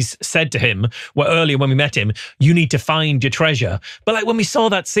Hermes said to him, earlier when we met him, you need to find your treasure. But like when we saw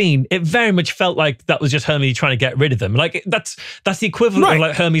that scene, it very much felt like that was just Hermes trying to get rid of them. Like that's the equivalent of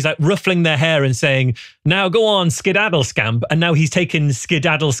like Hermes like ruffling their hair and saying, now go on, skedaddle scamp. And now he's taken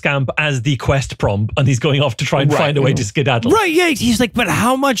skedaddle scamp as the quest prompt and he's going off to try and find a way to skedaddle. Right, yeah. He's like, but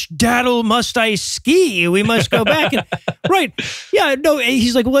how much daddle must I ski? We must go back. And, right. Yeah, no,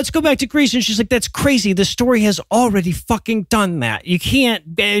 he's like, well, let's go back to Greece. And she's like, that's crazy. The story has already fucking done that. You can't.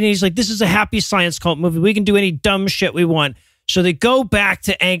 And he's like, this is a happy science cult movie. We can do any dumb shit we want. So they go back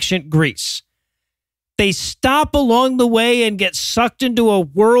to ancient Greece. They stop along the way and get sucked into a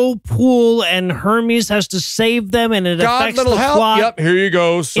whirlpool, and Hermes has to save them, and it affects the plot. Yep, here you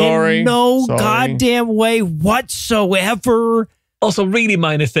go. Sorry. In no goddamn way whatsoever. Also, really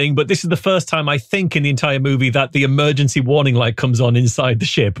minor thing, but this is the first time I think in the entire movie that the emergency warning light comes on inside the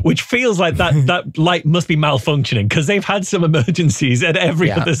ship, which feels like that light must be malfunctioning because they've had some emergencies at every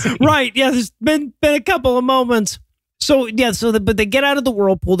other scene. Right, yeah, there's been a couple of moments. So, yeah, but they get out of the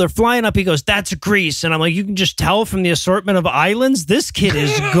whirlpool. They're flying up. He goes, that's Greece. And I'm like, you can just tell from the assortment of islands, this kid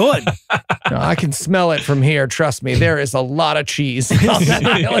is good. No, I can smell it from here. Trust me, there is a lot of cheese on that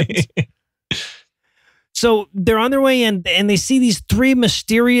island. So they're on their way in, and they see these 3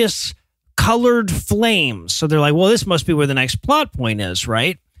 mysterious colored flames. So they're like, well, this must be where the next plot point is,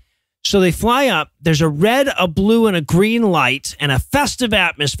 right? So they fly up. There's a red, a blue, and a green light and a festive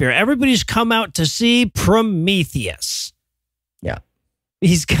atmosphere. Everybody's come out to see Prometheus. Yeah.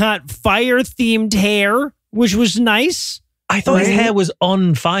 He's got fire-themed hair, which was nice. I thought his hair was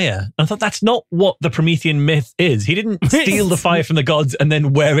on fire. I thought that's not what the Promethean myth is. He didn't steal the fire from the gods and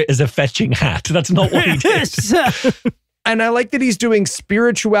then wear it as a fetching hat. That's not what he did. And I like that he's doing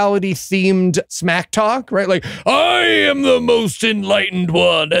spirituality-themed smack talk, right? Like, I am the most enlightened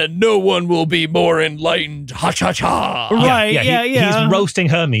one, and no one will be more enlightened. Ha-cha-cha. Right, yeah. He's roasting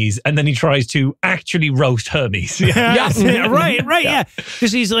Hermes, and then he tries to actually roast Hermes. Right, yeah.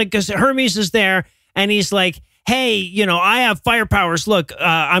 Because Hermes is there, and he's like, hey, you know, I have fire powers. Look,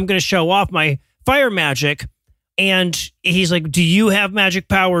 I'm going to show off my fire magic. And he's like, do you have magic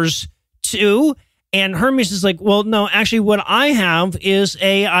powers too? And Hermes is like, well, no, actually what I have is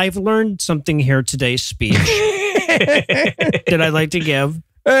I've learned something here today speech that I'd like to give.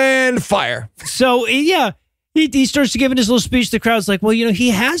 And fire. So, yeah, he starts to give his little speech. The crowd's like, well, you know, he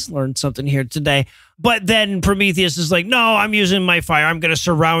has learned something here today. But then Prometheus is like, no, I'm using my fire. I'm going to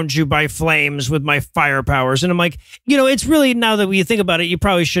surround you by flames with my fire powers. And I'm like, you know, it's really, now that you think about it, you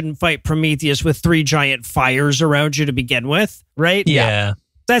probably shouldn't fight Prometheus with 3 giant fires around you to begin with, right? Yeah.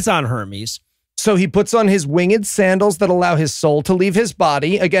 That's on Hermes. So he puts on his winged sandals that allow his soul to leave his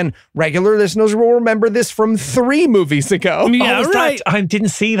body. Again, regular listeners will remember this from 3 movies ago. Yeah, right. I didn't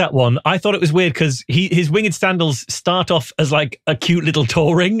see that one. I thought it was weird because his winged sandals start off as like a cute little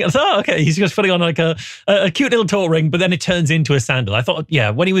toe ring. I thought, oh, okay, he's just putting on like a cute little toe ring, but then it turns into a sandal. I thought, yeah,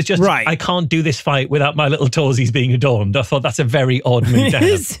 when he was just, I can't do this fight without my little toesies being adorned. I thought that's a very odd move to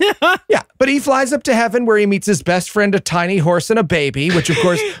have. Yeah, but he flies up to heaven where he meets his best friend, a tiny horse and a baby, which of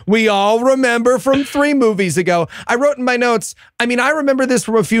course we all remember from 3 movies ago. I wrote in my notes, I mean, I remember this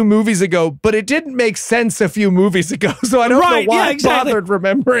from a few movies ago, but it didn't make sense a few movies ago, so I don't know why I bothered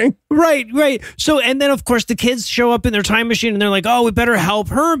remembering. Right. So, and then of course the kids show up in their time machine and they're like, oh, we better help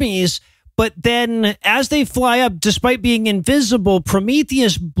Hermes. But then as they fly up, despite being invisible,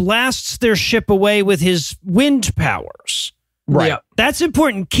 Prometheus blasts their ship away with his wind powers. Right. Yeah, that's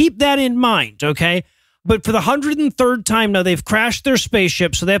important. Keep that in mind, okay? But for the 103rd time now, they've crashed their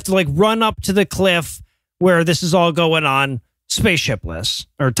spaceship, so they have to like run up to the cliff where this is all going on, spaceshipless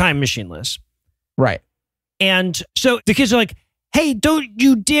or time machineless. Right. And so the kids are like, hey, don't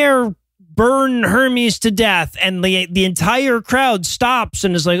you dare burn Hermes to death. And the entire crowd stops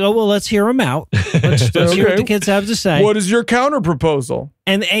and is like, oh, well, let's hear him out. Let's hear what the kids have to say. What is your counter proposal?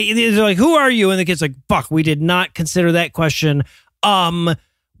 And they're like, who are you? And the kid's like, fuck, we did not consider that question.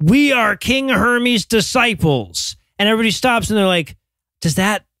 We are King Hermes' disciples. And everybody stops and they're like, does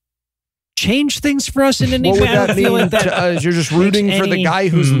that change things for us in any way? What would that mean? That you're just rooting for the guy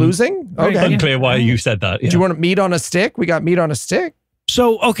who's losing? Okay. Unclear why you said that. Yeah. Do you want meat on a stick? We got meat on a stick.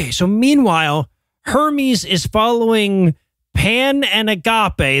 So, okay. So meanwhile, Hermes is following Pan and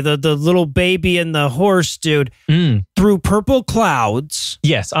Agape, the little baby and the horse dude, through purple clouds.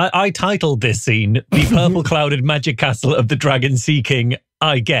 Yes, I titled this scene, The Purple Clouded Magic Castle of the Dragon Sea King,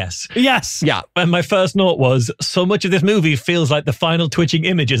 I guess. Yes. Yeah. And my first note was, so much of this movie feels like the final twitching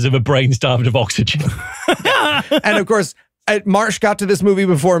images of a brain starved of oxygen. And of course, Marsh got to this movie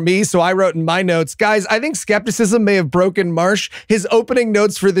before me, so I wrote in my notes, guys, I think skepticism may have broken Marsh. His opening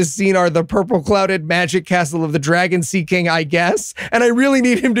notes for this scene are the purple clouded magic castle of the Dragon Sea King, I guess. And I really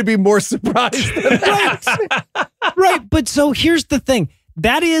need him to be more surprised than that. Right. But so here's the thing.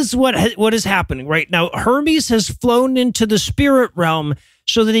 That is what is happening right now. Hermes has flown into the spirit realm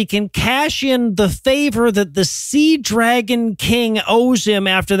so that he can cash in the favor that the Sea Dragon King owes him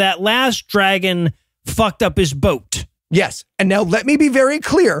after that last dragon fucked up his boat. Yes. And now let me be very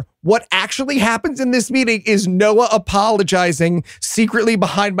clear. What actually happens in this meeting is Noah apologizing secretly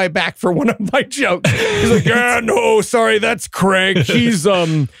behind my back for one of my jokes. He's like, no, sorry, that's Craig. He's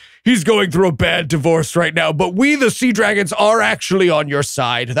going through a bad divorce right now, but we, the Sea Dragons, are actually on your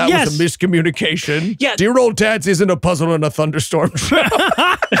side. That was a miscommunication. Yeah. Dear Old Dads isn't a puzzle in a thunderstorm show.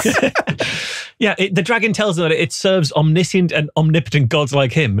 Yeah, the dragon tells them that it serves omniscient and omnipotent gods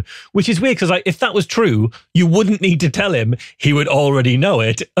like him, which is weird because like, if that was true, you wouldn't need to tell him. He would already know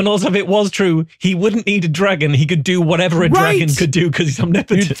it. And also, if it was true, he wouldn't need a dragon. He could do whatever a dragon could do because he's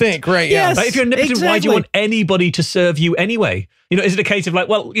omnipotent. You'd think, right? Yeah. Yes, like, if you're omnipotent, why do you want anybody to serve you anyway? You know, is it a case of like,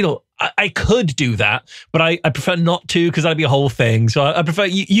 well, you know, I could do that, but I prefer not to because that'd be a whole thing. So I prefer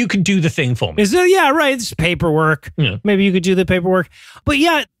you could do the thing for me. Is it? Yeah, right. It's paperwork. Yeah. Maybe you could do the paperwork. But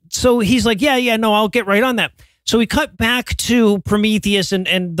yeah, so he's like, yeah, no, I'll get right on that. So we cut back to Prometheus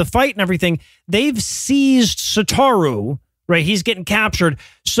and the fight and everything. They've seized Sataru, right? He's getting captured.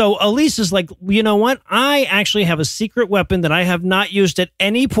 So Elise is like, you know what? I actually have a secret weapon that I have not used at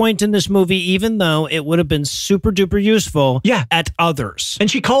any point in this movie, even though it would have been super duper useful at others.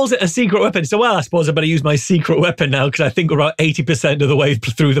 And she calls it a secret weapon. So, well, I suppose I better use my secret weapon now because I think we're about 80% of the way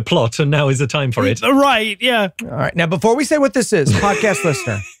through the plot. And now is the time for it. Right. Yeah. All right. Now, before we say what this is, podcast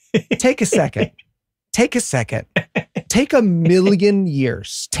listener, take a second. Take a second. Take 1,000,000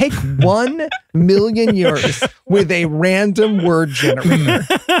 years. Take 1,000,000 years with a random word generator.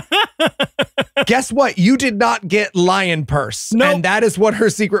 Guess what? You did not get lion purse. Nope. And that is what her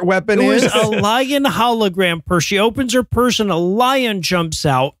secret weapon is. It was a lion hologram purse. She opens her purse and a lion jumps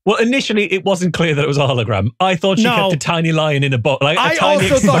out. Well, initially, it wasn't clear that it was a hologram. I thought she kept a tiny lion in a box. Like, I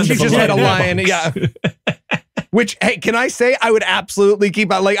also thought she just had a lion. Yeah. Which, hey, can I say I would absolutely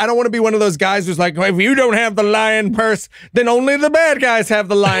keep out. Like, I don't want to be one of those guys who's like, if you don't have the lion purse, then only the bad guys have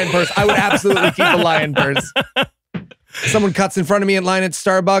the lion purse. I would absolutely keep a lion purse. Someone cuts in front of me in line at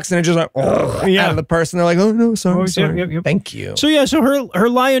Starbucks and it just like, out of the purse. And they're like, oh, no, sorry. Yep. Thank you. So, yeah, so her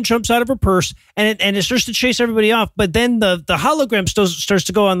lion jumps out of her purse and it starts to chase everybody off. But then the hologram starts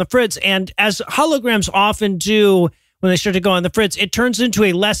to go on the fritz. And as holograms often do, when they start to go on the fritz, it turns into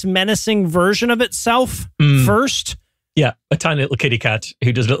a less menacing version of itself first. Yeah, a tiny little kitty cat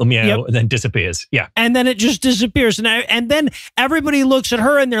who does a little meow and then disappears. Yeah. And then it just disappears. And then everybody looks at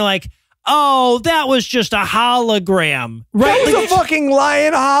her and they're like, oh, that was just a hologram. Right? That was a fucking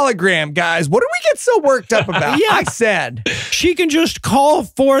lion hologram, guys. What did we get so worked up about? Yeah. I said. She can just call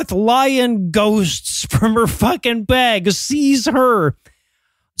forth lion ghosts from her fucking bag. Seize her.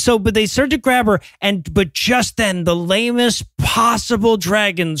 So, but they start to grab her, but just then the lamest possible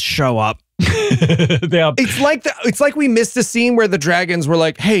dragons show up. It's like we missed a scene where the dragons were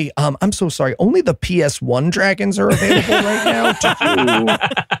like, "Hey, I'm so sorry. Only the PS1 dragons are available right now.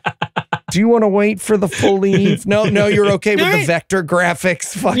 Do you want to wait for the full leave? No, you're okay with the vector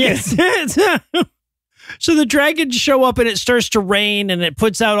graphics. Fuck it." So the dragons show up and it starts to rain and it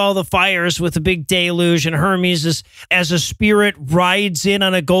puts out all the fires with a big deluge, and Hermes, as a spirit, rides in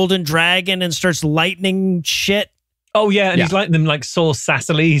on a golden dragon and starts lightning shit. Oh, yeah, and he's lighting them like so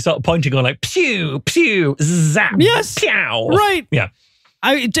sassily. He's sort of pointing on like, pew, pew, zap, yes, pew. Right. Yeah.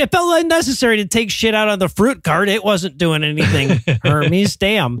 It felt unnecessary to take shit out on the fruit cart. It wasn't doing anything, Hermes.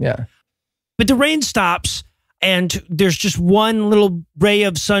 Damn. Yeah. But the rain stops, and there's just one little ray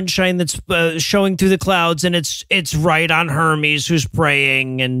of sunshine that's showing through the clouds, and it's right on Hermes, who's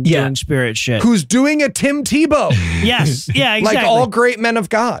praying and doing spirit shit. Who's doing a Tim Tebow. Yes. Yeah, exactly. Like all great men of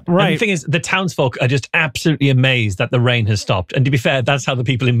God. Right. And the thing is, the townsfolk are just absolutely amazed that the rain has stopped. And to be fair, that's how the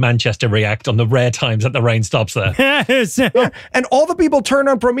people in Manchester react on the rare times that the rain stops there. And all the people turn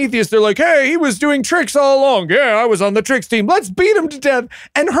on Prometheus. They're like, "Hey, he was doing tricks all along. Yeah, I was on the tricks team. Let's beat him to death."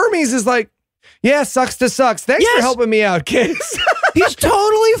 And Hermes is like, "Yeah, sucks to sucks. Thanks for helping me out, kids." He's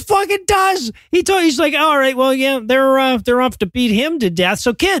totally fucking does. He's like, all right, well, yeah, they're off to beat him to death.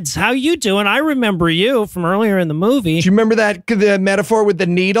 So, kids, how you doing? I remember you from earlier in the movie. Do you remember the metaphor with the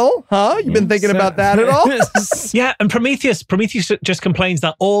needle? Huh? You've been thinking about that at all? Yeah, and Prometheus just complains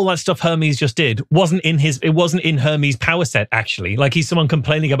that all that stuff Hermes just did wasn't in Hermes' power set, actually. Like he's someone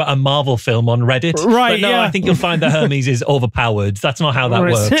complaining about a Marvel film on Reddit. Right, but no, I think you'll find that Hermes is overpowered. That's not how that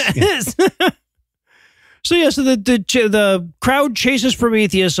works. Yeah. So the crowd chases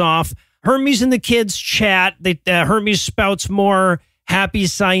Prometheus off. Hermes and the kids chat. Hermes spouts more happy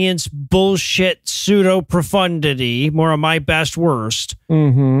science bullshit pseudo profundity, more of my best worst.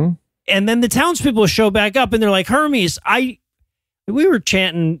 Mm-hmm. And then the townspeople show back up and they're like, "Hermes, we were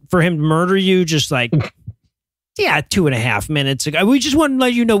chanting for him to murder you just like 2.5 minutes ago. We just wanted to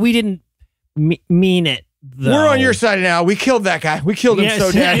let you know we didn't mean it. Though. We're on your side now. We killed that guy. We killed him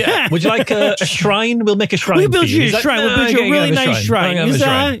so dead. Yeah. Would you like a shrine? We'll make a shrine. We'll build you a like, shrine. We'll build you a really nice shrine.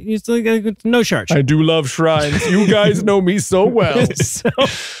 He's like, no charge. I do love shrines. You guys know me so well.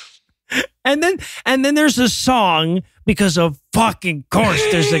 And then there's a song, because of fucking course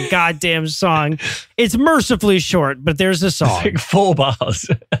there's a goddamn song. It's mercifully short, but there's a song. It's like 4 bars.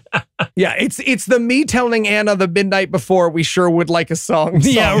 Yeah, it's the me telling Anna the midnight before we sure would like a song.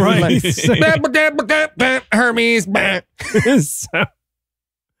 Yeah, right. Hermes. But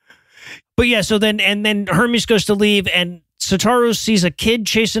yeah, so then Hermes goes to leave, and Satoru sees a kid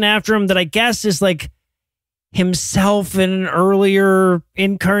chasing after him that I guess is like himself in an earlier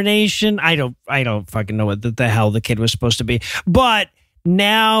incarnation. I don't fucking know what the hell the kid was supposed to be. But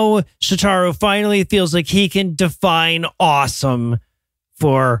now Satoru finally feels like he can define awesome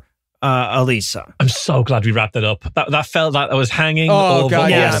for Elisa. I'm so glad we wrapped it up. That felt like I was hanging over.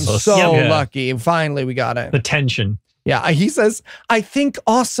 God, yeah, I'm us. so lucky. Finally, we got it. The tension. Yeah, he says, "I think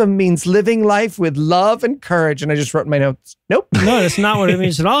awesome means living life with love and courage." And I just wrote in my notes, nope. No, that's not what it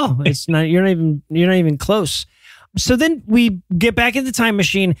means at all. It's not. You're not even close. So then we get back in the time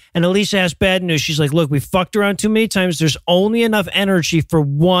machine, and Elisa has bad news. She's like, "Look, we fucked around too many times. There's only enough energy for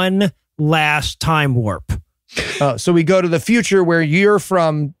one last time warp." So we go to the future where you're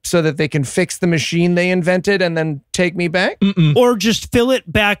from so that they can fix the machine they invented and then take me back? Or just fill it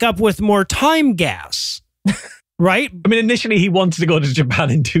back up with more time gas. Right? I mean, initially he wanted to go to Japan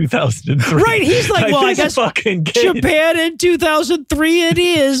in 2003. Right? He's like, well, I guess fucking Japan in 2003 it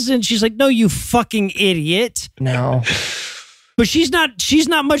is. And she's like, no, you fucking idiot. No. But she's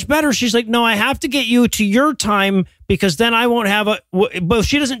not much better. She's like, no, I have to get you to your time because then I won't have but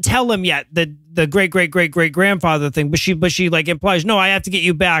she doesn't tell him yet the great-great-great-great-grandfather thing, but she like implies, no, I have to get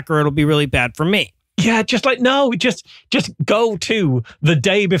you back or it'll be really bad for me. Yeah, just like, no, just go to the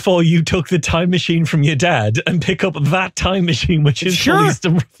day before you took the time machine from your dad and pick up that time machine, which is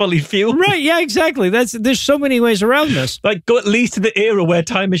fully fueled. Right, yeah, exactly. There's so many ways around this. Like, go at least to the era where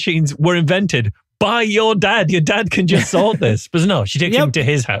time machines were invented by your dad. Your dad can just sort this. But no, she takes him to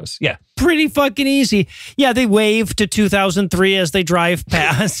his house. Yeah. Pretty fucking easy. Yeah, they wave to 2003 as they drive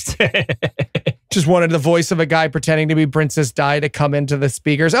past. Just wanted the voice of a guy pretending to be Princess Di to come into the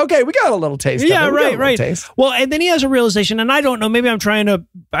speakers. Okay, we got a little taste. Yeah, of it. right. Taste. Well, and then he has a realization, and I don't know. Maybe I'm trying to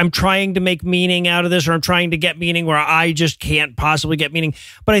make meaning out of this, or I'm trying to get meaning where I just can't possibly get meaning.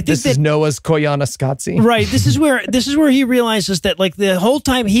 But I think this is Noah's Koyana Scotzi. Right. This is where he realizes that like the whole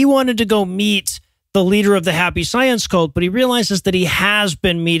time he wanted to go meet the leader of the Happy Science Cult, but he realizes that he has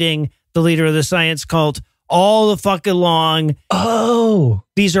been meeting the leader of the science cult all the fucking long. Oh.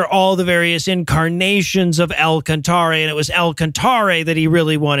 These are all the various incarnations of El Cantare, and it was El Cantare that he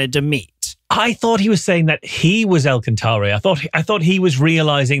really wanted to meet. I thought he was saying that he was El Cantare. I thought he was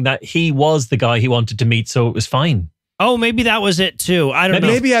realizing that he was the guy he wanted to meet, so it was fine. Oh, maybe that was it too. I don't know.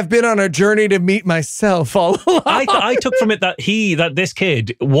 Maybe I've been on a journey to meet myself all along. I took from it that this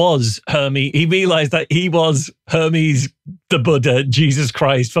kid was Hermes. He realized that he was Hermes, the Buddha, Jesus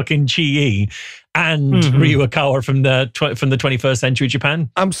Christ, fucking Chi-E, and Ryukawa from the 21st century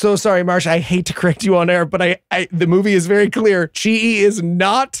Japan. I'm so sorry, Marsh. I hate to correct you on air, but the movie is very clear. Chi-E is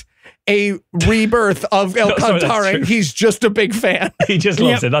not a rebirth of El Cantare. He's just a big fan. He just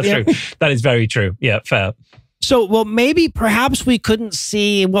loves it. That's true. That is very true. Yeah, fair. So, well, perhaps we couldn't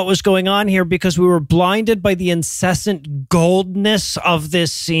see what was going on here because we were blinded by the incessant goldness of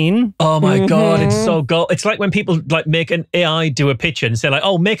this scene. Oh my God, it's so gold. It's like when people like make an AI do a picture and say like,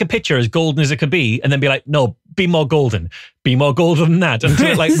 oh, make a picture as golden as it could be, and then be like, no, be more golden than that, until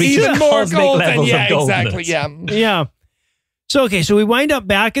it like reaches cosmic levels of goldenness. Exactly, yeah. So, okay, so we wind up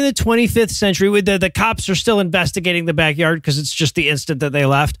back in the 25th century. With the cops are still investigating the backyard because it's just the instant that they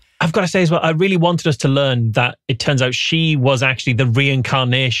left. I've got to say as well, I really wanted us to learn that it turns out she was actually the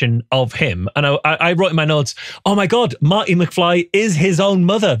reincarnation of him. And I wrote in my notes, oh my God, Marty McFly is his own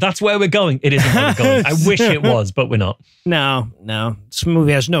mother. That's where we're going. It isn't where we're going. I wish it was, but we're not. No. This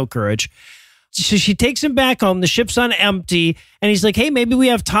movie has no courage. So she takes him back home. The ship's on empty. And he's like, hey, maybe we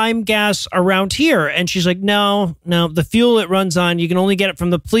have time gas around here. And she's like, no, the fuel it runs on, you can only get it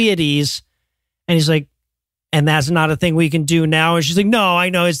from the Pleiades. And he's like, and that's not a thing we can do now. And she's like, no, I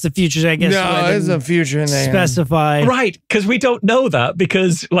know it's the future. I guess no, it's a future in there. Specify. Right, because we don't know that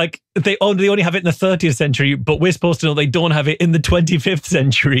because like they only have it in the 30th century, but we're supposed to know they don't have it in the 25th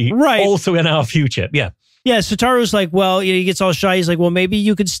century. Right. Also in our future. Yeah. Yeah, Satoru's like, well, he gets all shy. He's like, well, maybe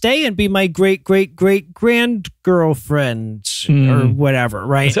you could stay and be my great-great-great-grand-girlfriend or whatever,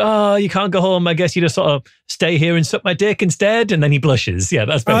 right? So, oh, you can't go home. I guess you just sort of stay here and suck my dick instead. And then he blushes. Yeah,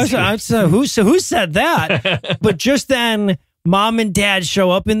 that's basically. Who said that? But just then, Mom and Dad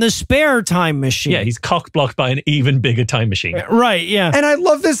show up in the spare time machine. Yeah, he's cock-blocked by an even bigger time machine. Right, yeah. And I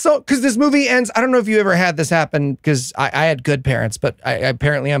love this so because this movie ends. I don't know if you ever had this happen because I had good parents, but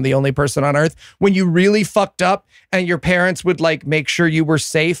apparently I'm the only person on earth. When you really fucked up and your parents would like make sure you were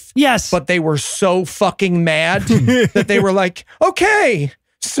safe. Yes. But they were so fucking mad that they were like, okay,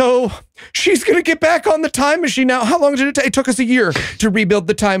 so she's going to get back on the time machine now. How long did it take? It took us a year to rebuild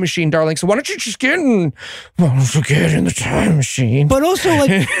the time machine, darling. So why don't you just get in the time machine? But also,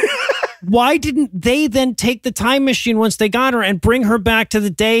 like, why didn't they then take the time machine once they got her and bring her back to the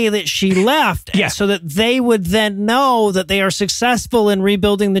day that she left? Yeah. So that they would then know that they are successful in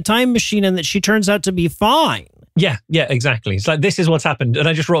rebuilding the time machine and that she turns out to be fine. Yeah, exactly. It's like, this is what's happened. And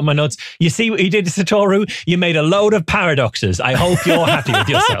I just wrote in my notes, you see what you did, Satoru? You made a load of paradoxes. I hope you're happy with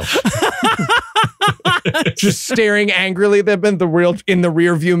yourself. Just staring angrily in the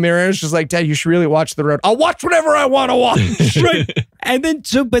rear view mirror. It's just like, Dad, you should really watch the road. I'll watch whatever I want to watch. Right. And then,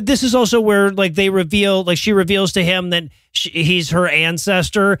 but this is also where like she reveals to him that he's her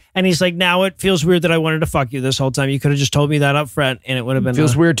ancestor. And he's like, now it feels weird that I wanted to fuck you this whole time. You could have just told me that up front and it would have been.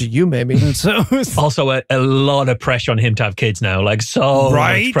 Feels weird to you, maybe. So also a lot of pressure on him to have kids now. Like so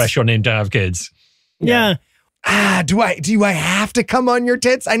much pressure on him to have kids. Yeah. Do I have to come on your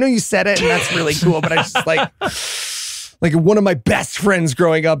tits? I know you said it and that's really cool, but I just like one of my best friends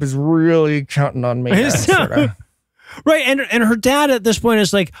growing up is really counting on me. Right, and her dad at this point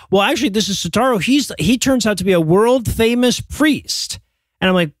is like, well, actually, this is Satoru. He turns out to be a world famous priest. And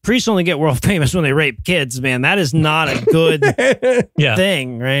I'm like, priests only get world famous when they rape kids, man. That is not a good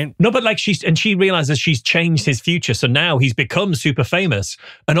thing, right? No, but like she realizes she's changed his future. So now he's become super famous.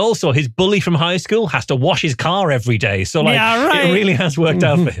 And also his bully from high school has to wash his car every day. So like, it really has worked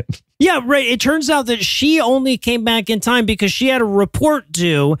out for him. Yeah, right. It turns out that she only came back in time because she had a report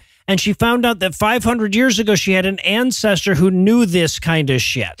due. And she found out that 500 years ago, she had an ancestor who knew this kind of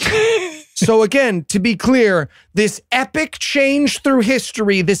shit. So again, to be clear, this epic change through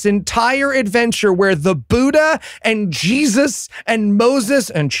history, this entire adventure where the Buddha and Jesus and Moses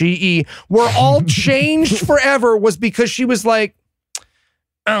and Chi-E were all changed forever was because she was like,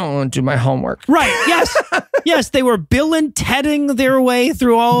 I don't want to do my homework. Right, yes. Yes, they were Bill and Tedding their way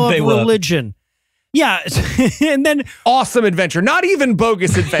through all of religion. Yeah. And then awesome adventure, not even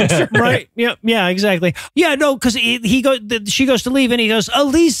bogus adventure. Right. Yeah, exactly. Yeah, no, because she goes to leave and he goes,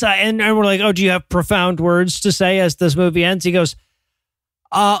 Elisa. And we're like, oh, do you have profound words to say as this movie ends? He goes,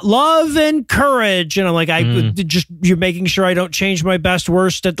 love and courage. And I'm like, you're making sure I don't change my best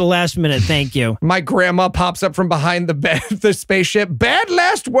worst at the last minute. Thank you. My grandma pops up from behind the spaceship. Bad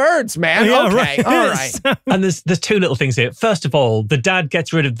last words, man. Yeah, okay. right. All right. And there's two little things here. First of all, the dad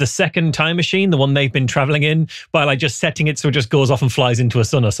gets rid of the second time machine, the one they've been traveling in, by like just setting it so it just goes off and flies into a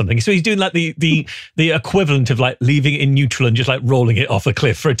sun or something. So he's doing like the equivalent of like leaving it in neutral and just like rolling it off a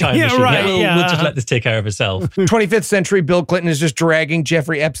cliff for a time machine. Right, We'll just let this take care of itself. 25th century Bill Clinton is just dragging Jeffrey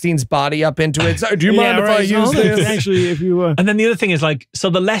Epstein's body up into it. So, do you mind if I use this? Actually, if you... And then the other thing is like,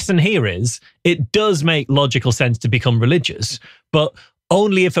 so the lesson here is, it does make logical sense to become religious, but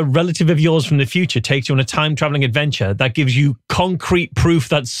only if a relative of yours from the future takes you on a time-traveling adventure that gives you concrete proof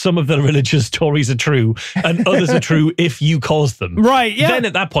that some of the religious stories are true and others are true if you cause them. Right, yeah. Then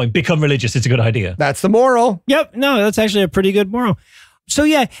at that point, become religious. It's a good idea. That's the moral. Yep. No, that's actually a pretty good moral. So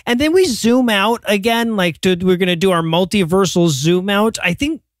yeah, and then we zoom out again, like we're going to do our multiversal zoom out. I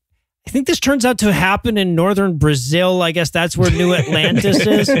think this turns out to happen in northern Brazil. I guess that's where New Atlantis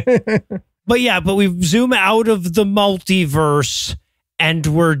is. But yeah, but we zoom out of the multiverse and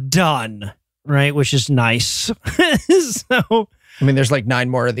we're done, right? Which is nice. So, I mean, there's like 9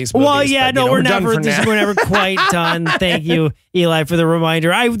 more of these movies. Well, yeah, but, we're never quite done. Thank you, Eli, for the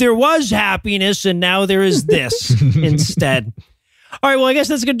reminder. There was happiness, and now there is this instead. All right, well, I guess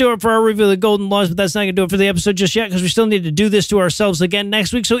that's going to do it for our review of the Golden Laws, but that's not going to do it for the episode just yet because we still need to do this to ourselves again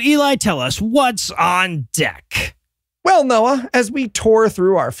next week. So, Eli, tell us, what's on deck? Well, Noah, as we tore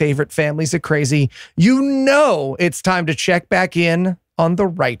through our favorite families of crazy, you know it's time to check back in on the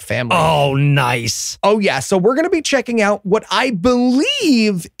right family. Oh, nice. Oh, yeah. So we're going to be checking out what I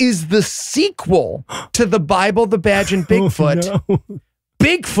believe is the sequel to the Bible, the Badge, and Bigfoot. Oh, no.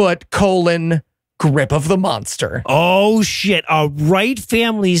 Bigfoot, Grip of the Monster. Oh, shit. A Right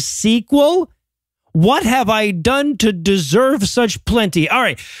Family sequel? What have I done to deserve such plenty? All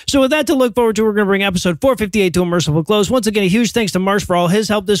right. So with that to look forward to, we're going to bring episode 458 to a merciful close. Once again, a huge thanks to Marsh for all his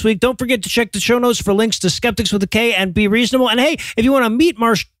help this week. Don't forget to check the show notes for links to Skeptics with a K and Be Reasonable. And hey, if you want to meet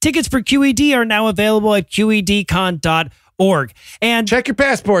Marsh, tickets for QED are now available at QEDcon.org. And check your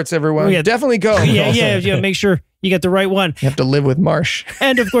passports, everyone. Oh, yeah. Definitely go. Yeah. Make sure you get the right one. You have to live with Marsh.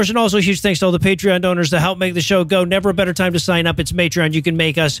 And of course, and also huge thanks to all the Patreon donors that help make the show go. Never a better time to sign up. It's Patreon. You can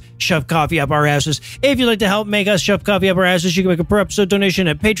make us shove coffee up our asses. If you'd like to help make us shove coffee up our asses, you can make a per episode donation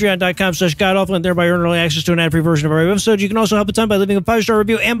at patreon.com/godawful and thereby earn early access to an ad-free version of our episode. You can also help a ton by leaving a 5-star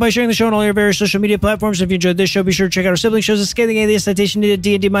review and by sharing the show on all your various social media platforms. If you enjoyed this show, be sure to check out our sibling shows, The Scathing Atheist, Citation Needed,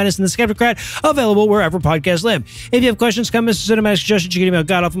 D&D Minus, and The Skepticrat, available wherever podcasts live. If you have questions, comments, or cinematic suggestions, you can email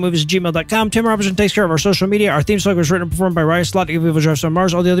GodAwfulMovies@gmail.com. Tim Robertson takes care of our social media. Our theme song was written and performed by Ryan Slott, Evil Drives on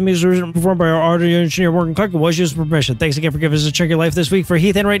Mars. All the other music was written and performed by our audio engineer, Morgan Clark, and was used for permission. Thanks again for giving us a chunk of your life this week. For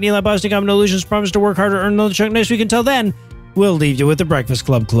Heath Enright, Neil Bosnick, I'm No Illusions. Promise to work harder, earn another chunk next week. Until then, we'll leave you with the Breakfast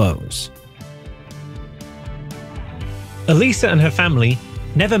Club close. Elisa and her family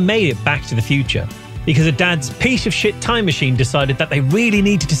never made it back to the future because her dad's piece of shit time machine decided that they really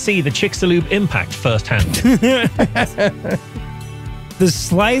needed to see the Chicxulub impact firsthand. The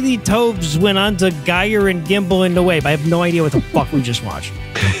Slithy Tobes went on to Geyer and Gimbal into Wave. I have no idea what the fuck we just watched.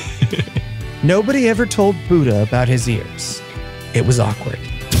 Nobody ever told Buddha about his ears. It was awkward.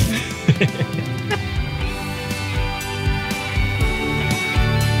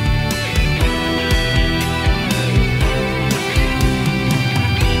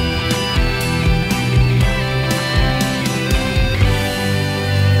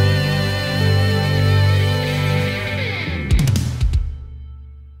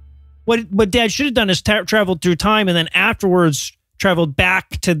 What Dad should have done is traveled through time and then afterwards traveled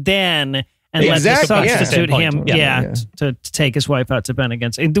back to then and let the substitute him to take his wife out to Ben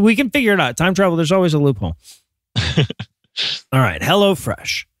against. We can figure it out. Time travel, there's always a loophole. All right.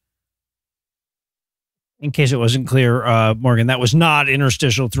 HelloFresh. In case it wasn't clear, Morgan, that was not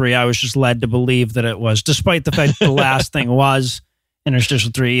Interstitial 3. I was just led to believe that it was, despite the fact that the last thing was Interstitial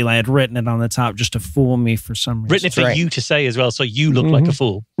 3. Eli had written it on the top just to fool me for some reason. Written it for you to say as well, so you look like a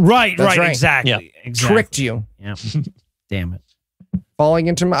fool. Right, exactly. Yeah. Exactly. Tricked you. Yeah. Damn it. Falling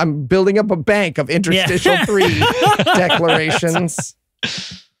into I'm building up a bank of Interstitial 3 declarations.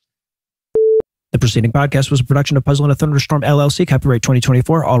 The preceding podcast was a production of Puzzle and a Thunderstorm LLC, copyright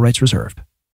 2024, all rights reserved.